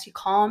success, you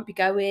can't be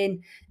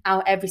going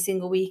out every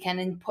single weekend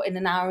and putting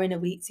an hour in a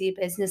week to your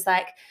business.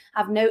 Like,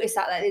 I've noticed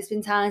that, like, there's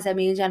been times that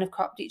me and Jen have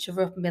cropped each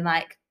other up and been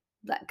like,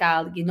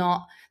 gal, you're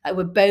not, like,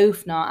 we're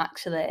both not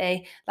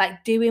actually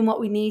like doing what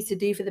we need to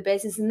do for the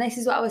business. And this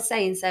is what I was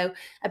saying. So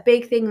a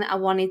big thing that I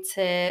wanted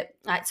to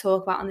like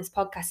talk about on this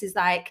podcast is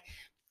like,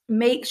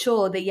 make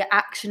sure that your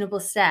actionable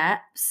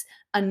steps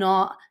are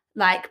not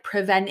like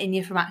preventing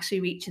you from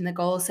actually reaching the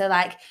goal. So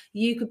like,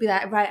 you could be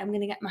like, right, I'm going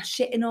to get my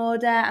shit in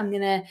order. I'm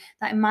going to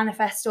like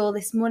manifest all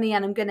this money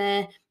and I'm going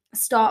to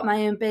start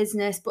my own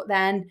business. But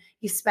then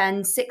you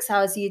spend 6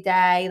 hours of your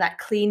day like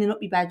cleaning up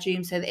your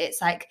bedroom so that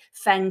it's like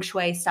feng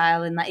shui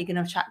style and that you're going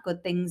to attract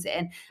good things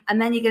in.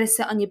 And then you're going to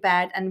sit on your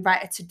bed and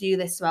write a to-do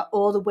list about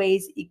all the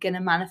ways that you're going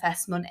to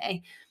manifest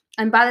money.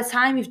 And by the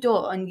time you've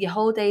done, your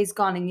whole day's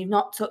gone and you've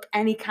not took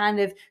any kind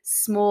of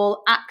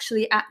small,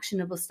 actually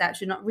actionable steps.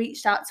 You've not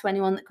reached out to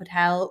anyone that could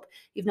help.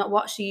 You've not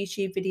watched a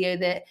YouTube video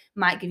that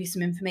might give you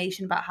some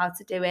information about how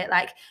to do it.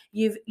 Like,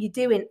 you're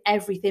doing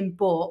everything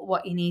but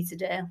what you need to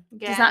do.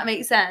 Yeah. Does that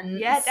make sense?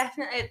 Yeah,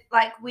 definitely.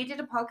 Like, we did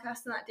a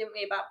podcast on that, didn't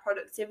we, about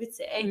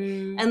productivity?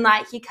 And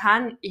like, you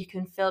can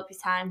fill up your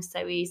time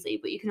so easily,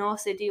 but you can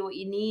also do what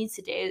you need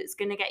to do that's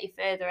going to get you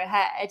further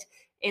ahead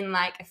in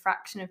like a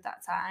fraction of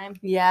that time.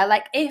 Yeah,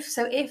 like if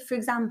for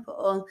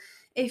example,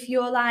 if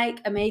you're like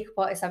a makeup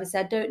artist,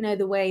 obviously I don't know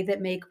the way that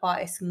makeup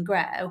artists can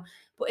grow,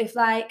 but if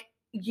like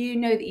you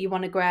know that you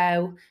want to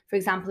grow, for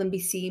example, and be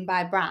seen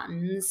by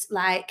brands,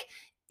 like,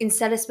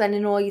 instead of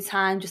spending all your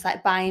time just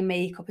like buying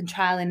makeup and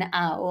trialing it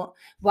out,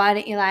 why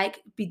don't you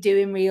like be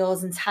doing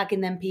reels and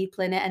tagging them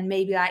people in it, and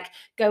maybe like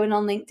going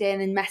on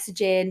LinkedIn and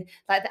messaging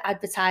like the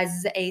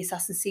advertisers at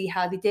ASOS and see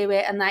how they do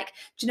it. And like,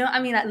 do you know what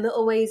I mean? Like,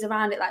 little ways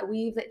around it. Like,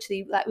 we've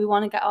literally, like, we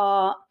want to get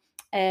our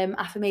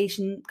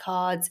affirmation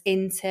cards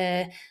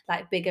into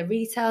like bigger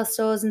retail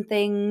stores and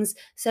things.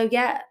 So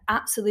yeah,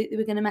 absolutely,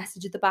 we're going to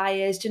message the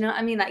buyers. Do you know what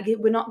I mean? Like,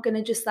 we're not going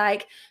to just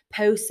like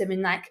post them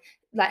and like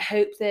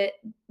hope that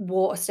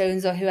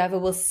Waterstones or whoever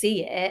will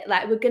see it.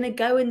 Like, we're gonna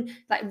go and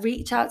like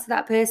reach out to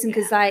that person,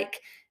 because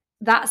like,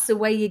 that's the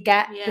way you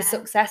get the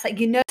success. Like,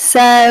 you know.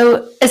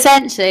 So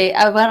essentially,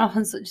 I went off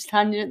on such a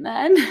tangent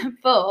then,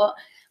 but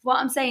what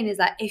I'm saying is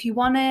that if you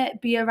want to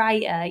be a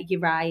writer, you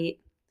write.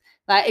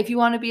 Like, if you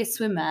want to be a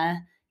swimmer,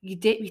 you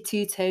dip your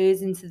 2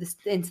 toes into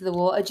the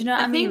water. Do you know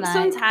what I mean? I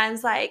think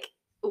sometimes like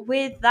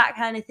with that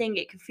kind of thing,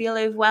 it can feel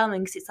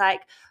overwhelming, because it's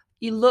like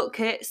you look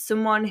at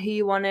someone who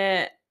you want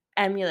to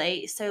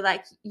emulate. So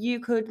like, you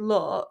could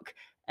look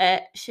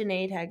at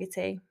Sinead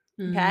Hegarty,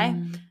 okay,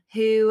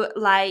 who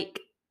like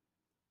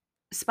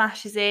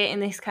smashes it in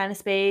this kind of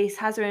space,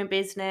 has her own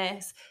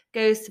business,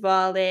 goes to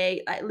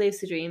Bali, like lives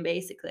the dream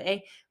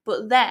basically.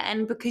 But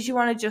then because you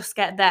want to just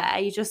get there,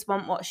 you just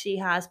want what she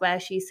has where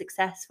she's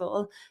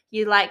successful,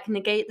 you like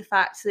negate the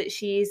fact that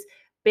she's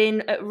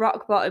been at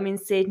rock bottom in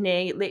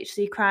Sydney,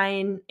 literally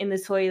crying in the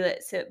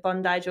toilets at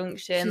Bondi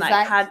Junction, She's like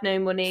like had no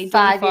money,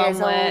 done 5 farm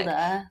years work,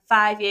 older.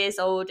 5 years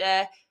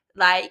older,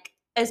 like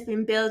has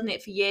been building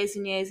it for years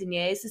and years and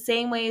years. The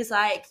same way as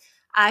like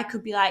I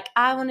could be like,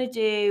 I want to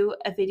do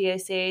a video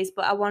series,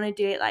 but I want to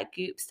do it like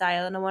Goop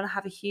style, and I want to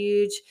have a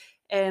huge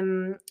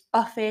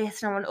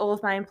office, and I want all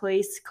of my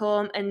employees to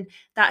come, and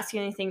that's the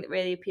only thing that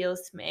really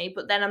appeals to me.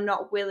 But then I'm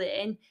not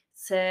willing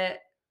to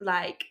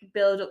like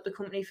build up the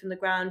company from the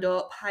ground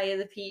up, hire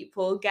the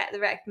people, get the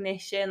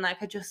recognition.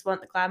 Like I just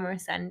want the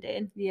glamorous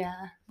ending.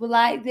 Yeah. Well,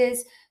 like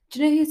there's,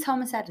 do you know who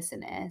Thomas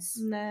Edison is?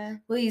 No.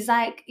 Well, he's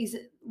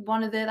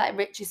one of the like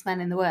richest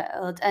men in the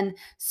world, and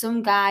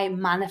some guy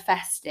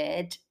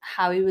manifested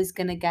how he was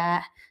gonna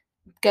get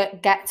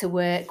to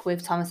work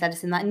with Thomas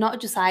Edison, like not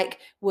just like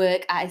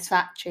work at his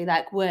factory,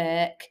 like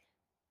work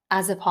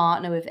as a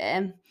partner with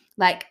him.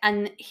 Like,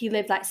 and he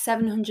lived like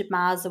 700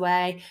 miles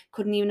away,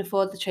 couldn't even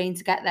afford the train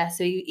to get there.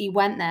 So he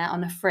went there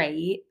on a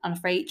freight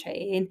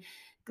train,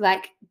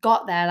 like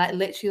got there, like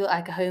literally looked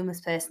like a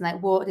homeless person,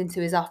 like walked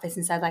into his office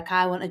and said, like,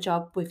 I want a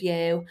job with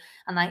you.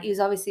 And like, he was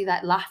obviously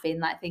like laughing,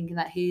 like thinking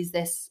like, who's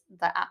this,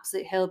 like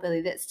absolute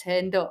hillbilly that's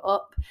turned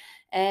up?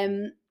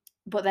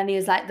 But then he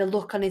was like, the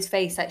look on his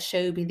face like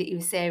showed me that he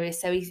was serious.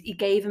 So he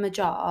gave him a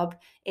job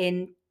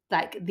in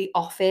like the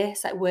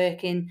office, like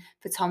working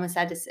for Thomas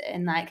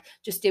Edison, like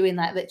just doing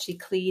like literally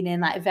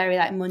cleaning, like very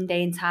like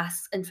mundane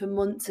tasks. And for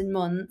months and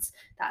months,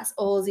 that's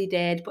all he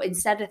did. But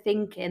instead of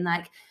thinking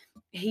like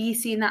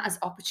he's seen that as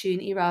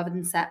opportunity rather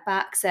than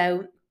setback.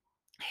 So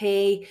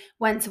he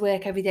went to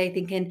work every day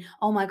thinking,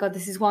 oh my God,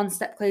 this is one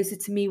step closer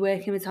to me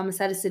working with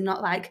Thomas Edison,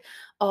 not like,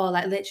 oh,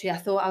 like literally, I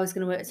thought I was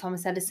going to work with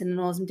Thomas Edison and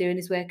all I'm doing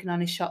is working on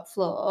his shop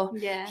floor.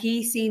 Yeah.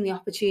 He's seen the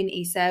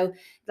opportunity. So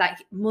like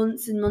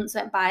months and months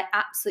went by,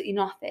 absolutely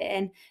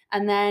nothing.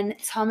 And then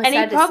Thomas And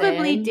he Edison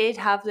probably did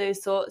have those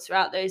thoughts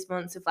throughout those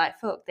months of like,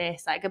 fuck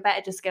this, like I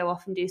better just go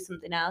off and do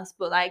something else.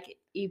 But like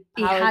he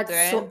had through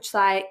it. such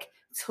like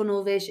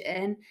tunnel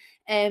vision.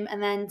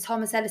 And then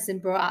Thomas Edison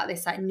brought out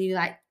this like new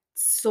like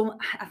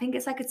I think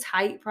it's like a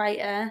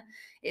typewriter.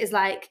 It is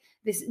like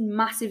this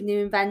massive new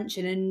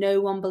invention and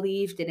no one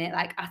believed in it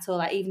like at all,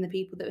 like even the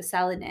people that were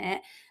selling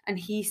it. And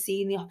he's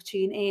seen the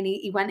opportunity and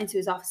he went into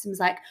his office and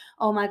was like,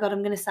 oh my God,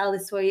 I'm going to sell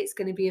this for you, it's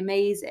going to be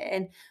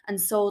amazing. And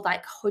sold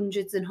like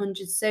hundreds and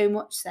hundreds, so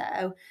much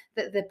so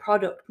that the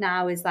product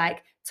now is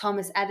like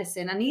Thomas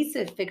Edison. I need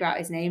to figure out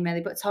his name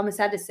really, but Thomas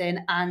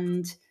Edison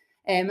and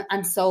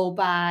sold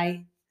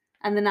by,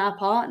 and they're now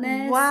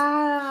partners.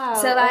 Wow.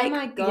 So like, oh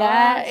my God.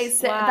 yeah,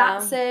 it's wow.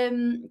 that's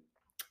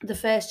the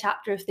first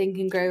chapter of Think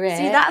and Grow Rich.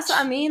 See, that's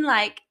what I mean.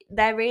 Like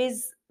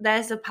there's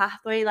a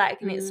pathway,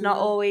 like, and it's not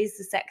always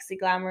the sexy,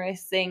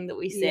 glamorous thing that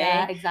we see.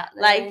 Yeah,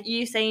 exactly. Like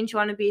you saying, do you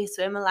want to be a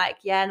swimmer? Like,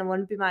 yeah, and I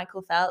want to be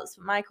Michael Phelps.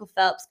 But Michael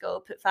Phelps go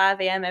up at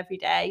 5 a.m. every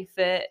day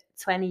for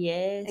 20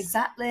 years.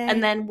 Exactly.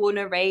 And then won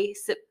a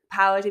race that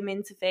powered him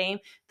into fame.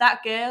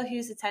 That girl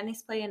who's a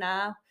tennis player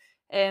now,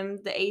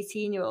 the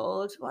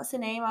 18-year-old, what's her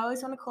name? I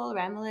always want to call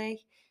her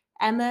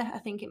Emma, I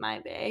think it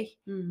might be,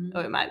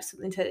 or it might be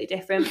something totally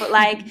different. But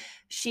like,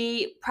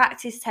 she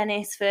practiced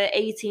tennis for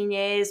 18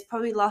 years,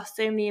 probably lost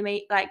so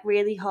many like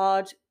really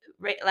hard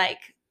like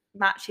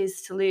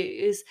matches to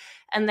lose,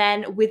 and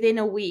then within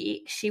a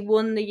week she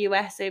won the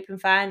US Open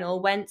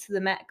final, went to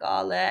the Met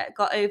Gala,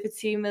 got over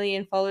 2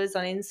 million followers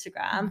on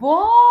Instagram.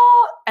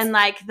 What? And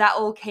like that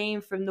all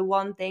came from the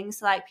one thing.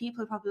 So like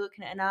people are probably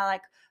looking at it now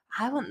like,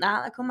 I want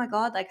that, like, oh my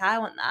God, like I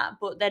want that.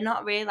 But they're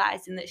not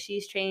realizing that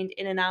she's trained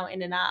in and out,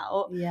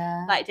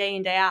 Yeah, like day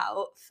in, day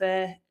out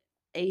for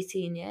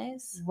 18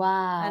 years.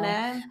 Wow. I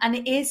know. And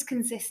it is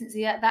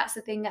consistency. That's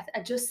the thing. I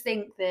just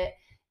think that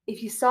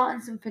if you're starting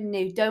something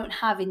new, don't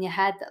have in your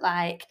head that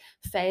like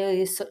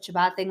failure is such a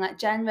bad thing. Like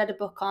Jen read a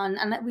book on,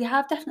 and we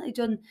have definitely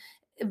done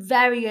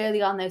very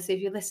early on though. So if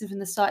you're listening from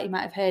the start, you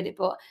might have heard it,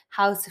 but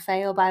How to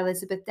Fail by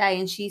Elizabeth Day.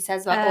 And she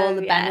says about all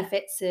the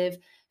benefits of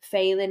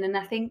failing. And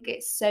I think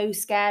it's so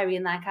scary.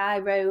 And like I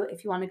wrote,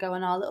 if you want to go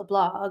on our little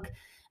blog,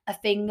 a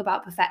thing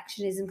about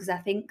perfectionism, because I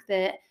think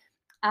that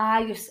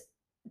I just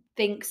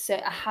think so.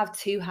 I have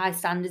too high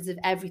standards of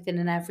everything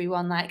and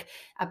everyone. Like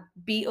I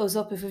beat us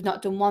up if we've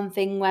not done one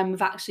thing when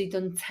we've actually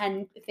done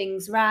 10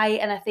 things right.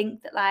 And I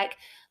think that like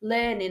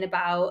learning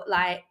about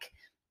like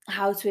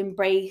how to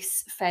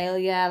embrace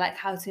failure, like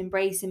how to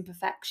embrace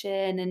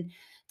imperfection, and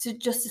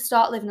to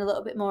start living a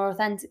little bit more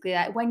authentically.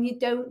 Like when you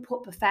don't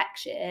put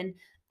perfection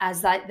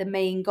as like the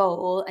main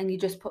goal and you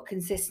just put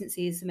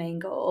consistency as the main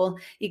goal,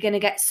 you're going to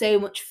get so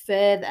much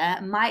further.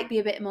 It might be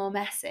a bit more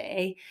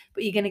messy,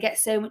 but you're going to get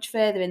so much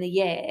further in the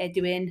year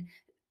doing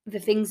the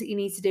things that you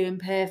need to do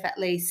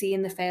imperfectly,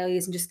 seeing the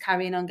failures and just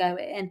carrying on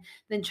going,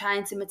 than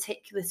trying to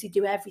meticulously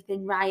do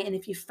everything right. And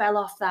if you fell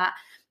off that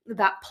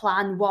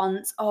plan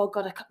once, oh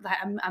God,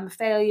 I'm a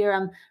failure,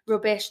 I'm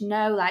rubbish.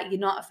 No, like you're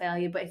not a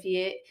failure. But if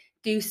you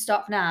do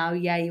stop now,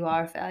 yeah, you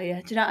are a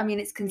failure. Do you know what I mean?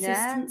 It's Yeah.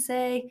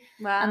 consistency,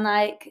 and Wow.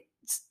 like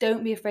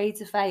don't be afraid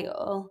to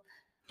fail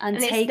and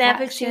And it's take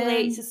never too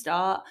late action. to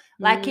start.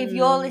 Like, if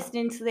you're Mm,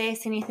 listening to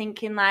this and you're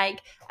thinking,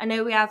 like, I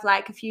know we have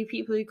like a few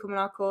people who come on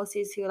our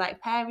courses who are like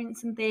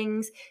parents and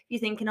things. You're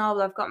thinking, oh,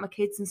 well, I've got my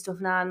kids and stuff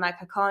now, and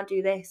like, I can't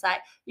do this.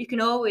 Like, you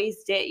can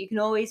always do it. You can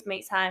always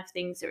make time for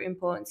things that are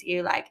important to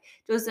you. Like,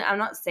 I'm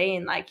not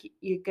saying like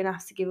you're gonna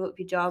have to give up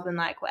your job and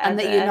like and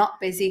that you're whatever, not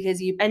busy,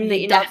 because and that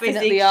you you're not busy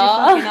definitely because you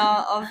fucking are.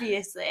 are,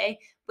 obviously.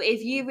 But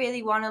if you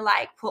really want to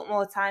like put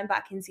more time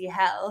back into your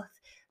health,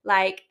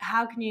 like,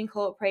 how can you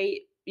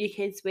incorporate your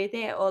kids with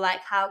it? Or like,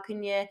 how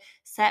can you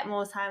set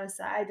more time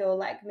aside? Or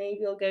like,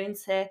 maybe you'll go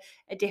into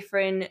a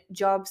different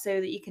job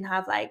so that you can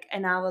have like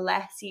an hour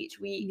less each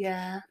week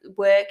Yeah.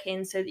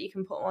 working, so that you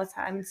can put more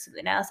time into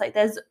something else. Like,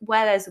 there's a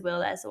will,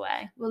 there's a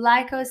way. Well,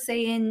 like I was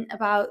saying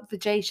about the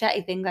Jay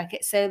Shetty thing, like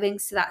it so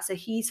links to that. So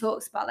he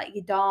talks about like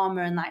your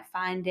dharma and like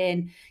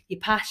finding your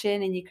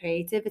passion and your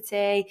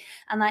creativity.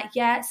 And like,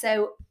 yeah,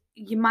 so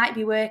you might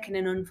be working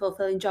an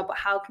unfulfilling job, but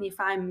how can you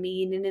find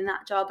meaning in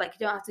that job? Like,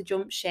 you don't have to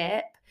jump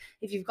ship.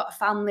 If you've got a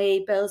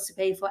family, bills to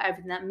pay for,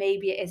 everything, that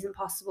maybe it isn't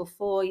possible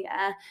for you,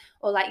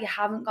 or like you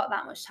haven't got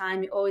that much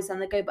time, you're always on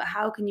the go, but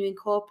how can you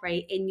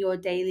incorporate in your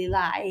daily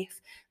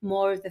life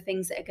more of the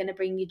things that are going to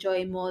bring you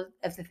joy, more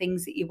of the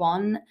things that you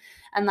want?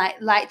 And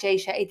like Jay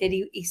Shetty did,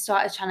 he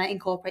started trying to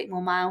incorporate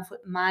more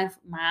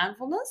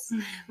mindfulness,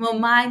 more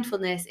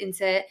mindfulness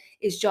into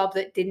his job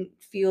that didn't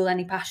feel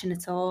any passion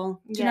at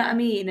all. Do you know what I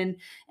mean?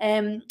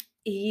 And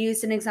he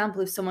used an example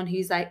of someone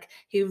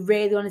who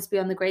really wanted to be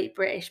on the Great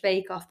British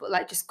Bake Off, but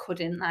like just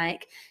couldn't.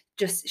 Like,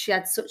 just she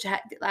had such a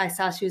hectic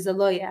lifestyle. She was a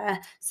lawyer,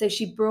 so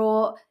she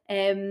brought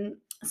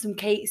some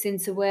cakes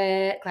into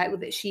work, like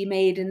that she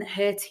made, and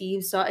her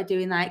team started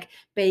doing like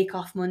Bake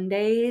Off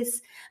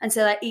Mondays. And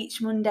so like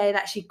each Monday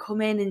that she'd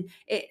come in, and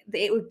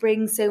it would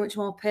bring so much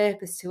more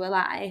purpose to her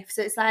life.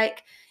 So it's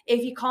like,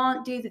 if you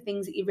can't do the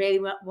things that you're really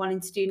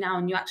wanting to do now,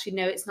 and you actually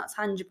know it's not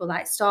tangible,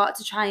 like start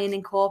to try and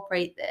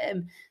incorporate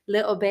them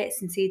little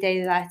bits into your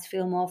daily life to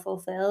feel more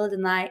fulfilled.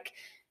 And like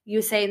you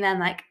were saying then,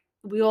 like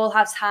we all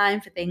have time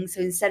for things.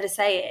 So instead of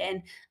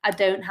saying, I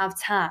don't have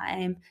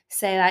time,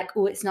 say like,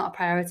 oh, it's not a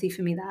priority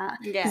for me, that.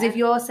 Because if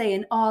you're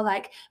saying, oh,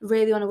 like,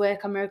 really want to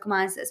work on miracle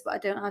mindsets, but I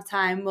don't have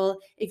time, well,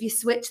 if you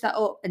switch that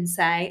up and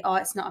say, oh,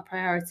 it's not a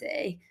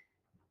priority,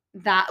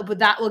 that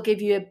will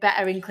give you a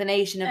better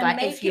inclination of And like,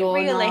 make if it you're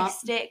not.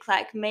 realistic.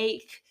 Like,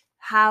 make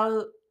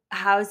how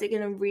is it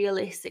going to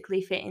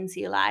realistically fit into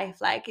your life?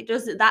 Like, it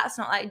does, that's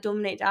not like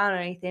dumbing it down or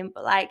anything,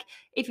 but like,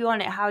 if you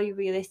want it, how are you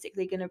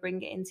realistically going to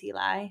bring it into your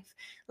life?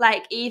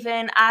 Like,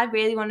 even I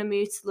really want to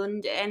move to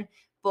London,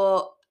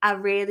 but I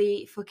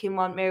really fucking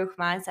want Miracle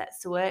Mindsets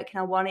to work,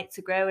 and I want it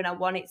to grow, and I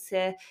want it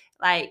to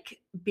like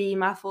be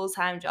my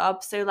full-time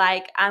job. So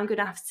like, I'm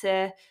gonna have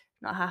to,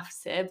 not have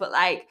to, but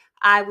like,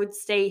 I would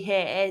stay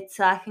here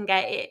till I can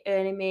get it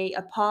earning me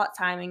a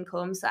part-time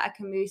income, so I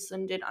can move to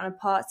London on a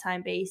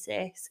part-time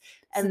basis,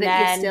 So and that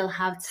you then still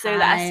have so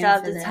that I still time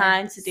have for the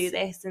time to do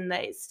this. this, and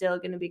that it's still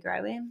going to be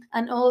growing.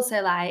 And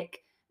also,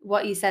 like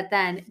what you said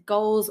then,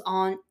 goals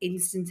aren't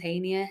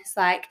instantaneous.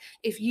 Like,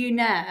 if you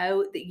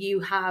know that you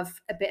have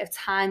a bit of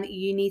time that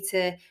you need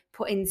to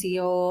put into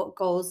your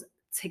goals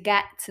to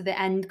get to the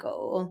end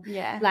goal,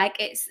 Yeah. like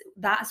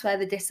that's where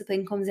the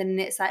discipline comes in. And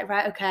it's like,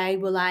 right, okay,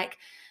 well, like,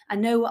 I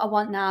know what I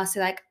want now,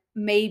 so like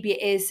maybe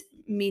it is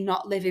me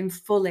not living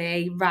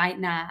fully right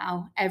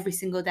now every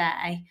single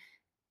day.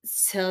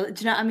 So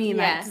do you know what I mean?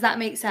 Like, Yeah. does that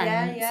make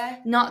sense? Yeah.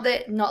 Not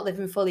that not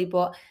living fully,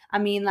 but I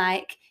mean,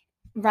 like,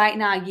 right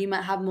now you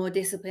might have more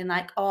discipline.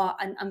 Like, oh,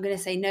 I'm gonna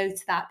say no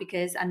to that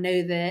because I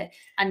know that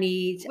I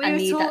need We were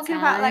that talking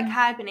about like time.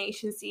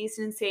 hibernation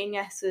season and saying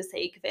yes for the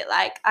sake of it.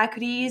 Like, I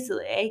could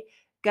easily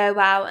go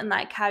out and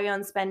like carry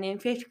on spending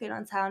 50 quid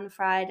on town on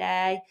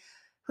Friday,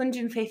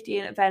 150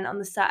 an event on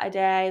the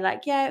Saturday.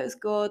 Like, yeah, it was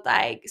good.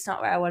 Like, it's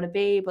not where I want to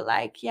be, but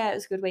like, yeah, it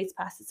was a good way to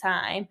pass the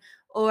time.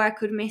 Or I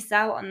could miss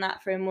out on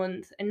that for a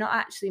month and not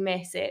actually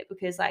miss it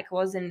because like I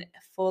wasn't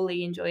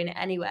fully enjoying it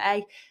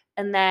anyway.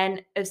 And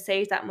then have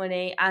saved that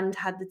money and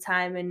had the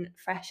time and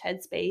fresh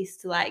headspace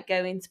to like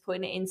go into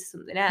putting it into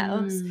something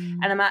else.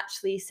 And I'm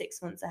actually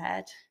 6 months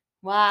ahead.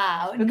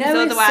 Wow. Because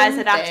No is otherwise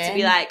I'd have to be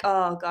something. like,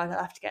 oh God,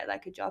 I'll have to get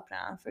like a job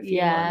now for a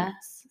few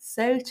months.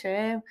 So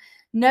true.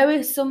 No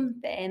is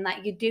something,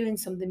 like you're doing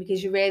something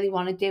because you really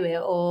want to do it,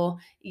 or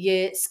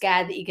you're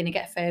scared that you're going to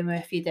get FOMO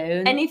if you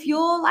don't. And if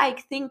you're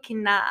like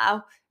thinking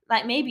now,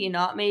 like maybe you're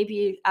not, maybe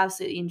you're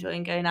absolutely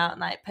enjoying going out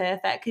and like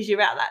perfect because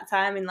you're at that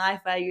time in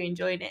life where you're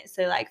enjoying it.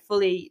 So like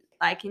fully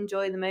like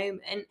enjoy the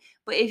moment.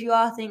 But if you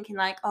are thinking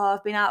like, oh,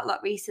 I've been out a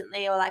lot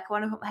recently, or like I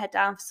want to put my head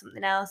down for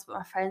something else, but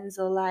my friends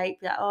will like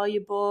be like, oh,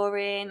 you're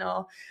boring,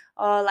 or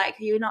like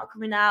you're not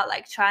coming out,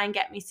 like try and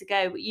get me to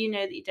go, but you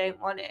know that you don't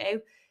want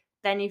to,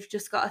 then you've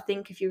just got to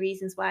think of your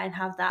reasons why and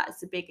have that as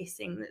the biggest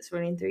thing that's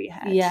running through your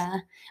head. Yeah.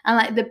 And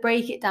like the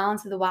break it down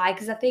to the why,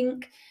 because I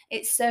think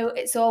it's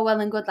all well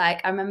and good.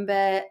 Like I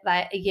remember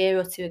like a year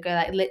or two ago,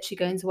 like literally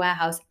going to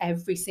warehouse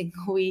every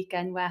single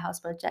weekend, Warehouse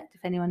Project,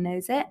 if anyone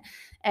knows it.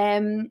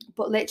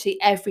 But literally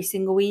every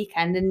single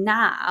weekend. And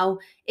now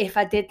if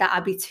I did that,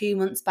 I'd be 2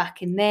 months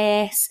back in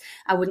this.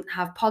 I wouldn't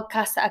have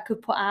podcasts that I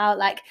could put out.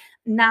 Like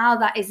now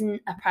that isn't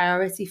a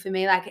priority for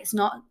me. Like it's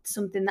not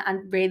something that I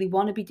really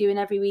want to be doing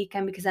every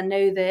weekend, because I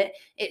know that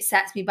it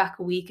sets me back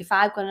a week. If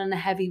I've gone on a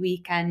heavy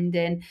weekend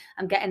and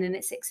I'm getting in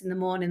at 6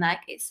 a.m, like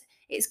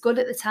it's good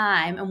at the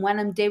time, and when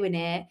I'm doing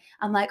it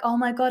I'm like, oh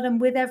my god, I'm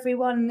with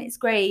everyone and it's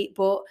great,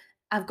 but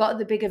I've got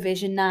the bigger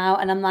vision now,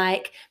 and I'm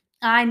like,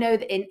 I know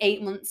that in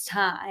 8 months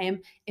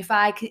time, if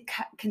I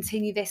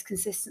continue this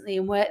consistently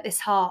and work this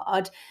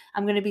hard,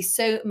 I'm going to be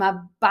my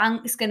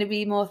bank's going to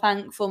be more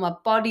thankful, my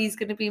body's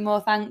going to be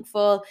more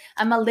thankful,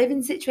 and my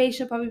living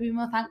situation will probably be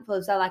more thankful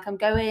as well. Like I'm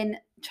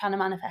trying to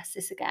manifest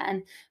this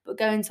again, but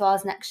going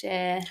towards next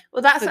year.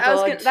 Well, that's what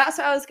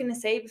I was going to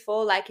say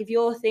before. Like if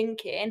you're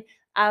thinking,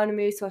 I want to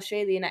move to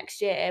Australia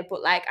next year,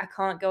 but like I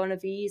can't go on a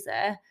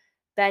visa,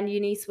 then you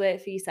need to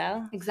work for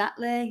yourself.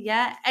 Exactly.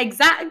 Yeah,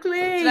 exactly.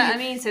 Do you know what I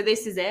mean? So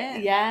this is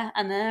it. Yeah,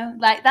 I know.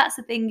 Like that's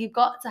the thing. You've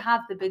got to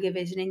have the bigger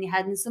vision in your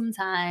head, and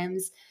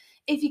sometimes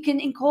if you can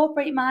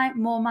incorporate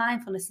more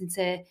mindfulness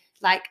into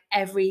like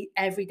every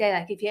day,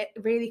 like if you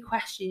really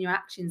question your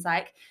actions,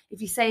 like if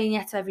you're saying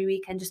yes to every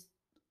weekend, just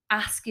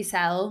ask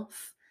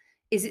yourself,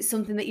 is it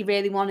something that you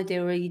really want to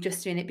do, or are you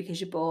just doing it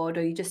because you're bored,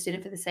 or you're just doing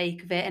it for the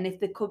sake of it? And if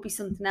there could be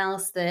something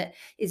else that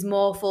is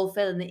more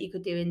fulfilling that you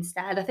could do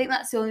instead, I think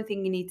that's the only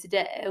thing you need to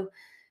do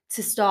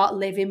to start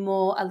living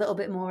a little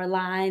bit more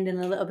aligned and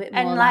a little bit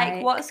more. And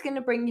like what's going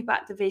to bring you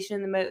back the vision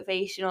and the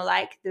motivation, or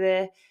like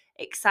the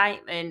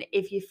excitement,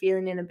 if you're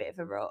feeling in a bit of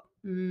a rut?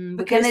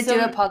 We're going to do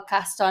a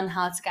podcast on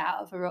how to get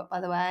out of a rut, by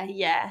the way.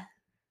 Yeah.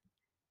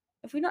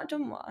 Have we not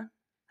done one?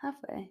 Have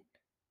we?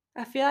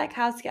 I feel like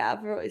How to Get Out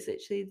of a Rut is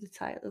literally the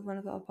title of one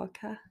of our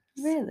podcasts.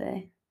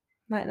 Really?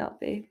 Might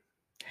not be.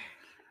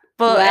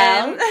 But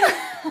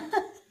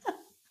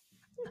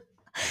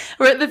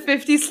we're at the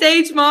 50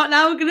 stage mark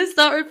now. We're going to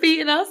start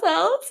repeating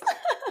ourselves.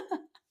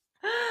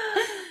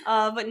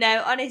 But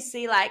no,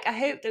 honestly, like I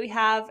hope that we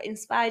have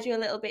inspired you a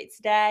little bit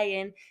today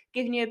and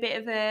given you a bit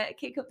of a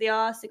kick up the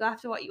arse to go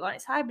after what you want.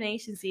 It's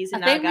hibernation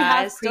season now, guys.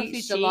 I think we have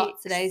preached a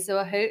lot today, so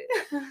I hope.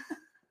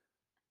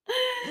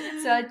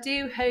 So I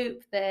do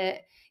hope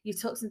that you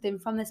took something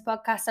from this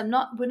podcast.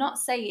 We're not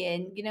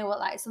saying, you know what,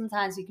 like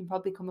sometimes you can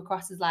probably come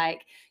across as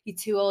like your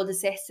two older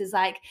sisters,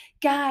 like,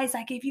 guys,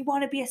 like if you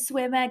want to be a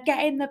swimmer,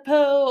 get in the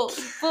pool.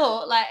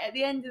 But like at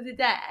the end of the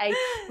day,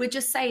 we're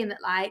just saying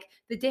that like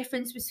the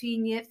difference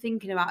between you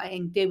thinking about it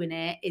and doing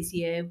it is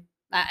you.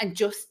 And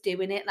just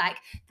doing it, like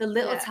the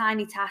little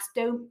tiny tasks,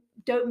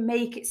 don't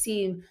make it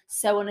seem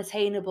so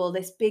unattainable.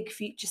 This big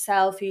future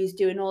self who's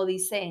doing all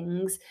these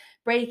things,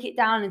 break it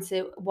down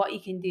into what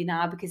you can do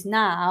now, because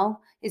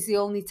now is the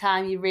only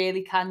time you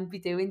really can be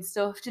doing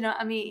stuff. Do you know what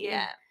I mean?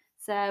 Yeah.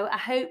 So I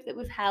hope that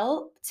we've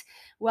helped.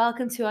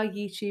 Welcome to our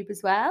YouTube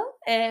as well.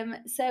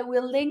 So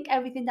we'll link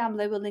everything down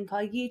below. We'll link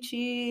our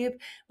YouTube,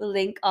 we'll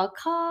link our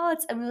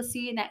cards, and we'll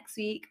see you next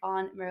week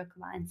on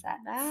Miracle Mindset.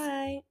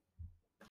 Bye.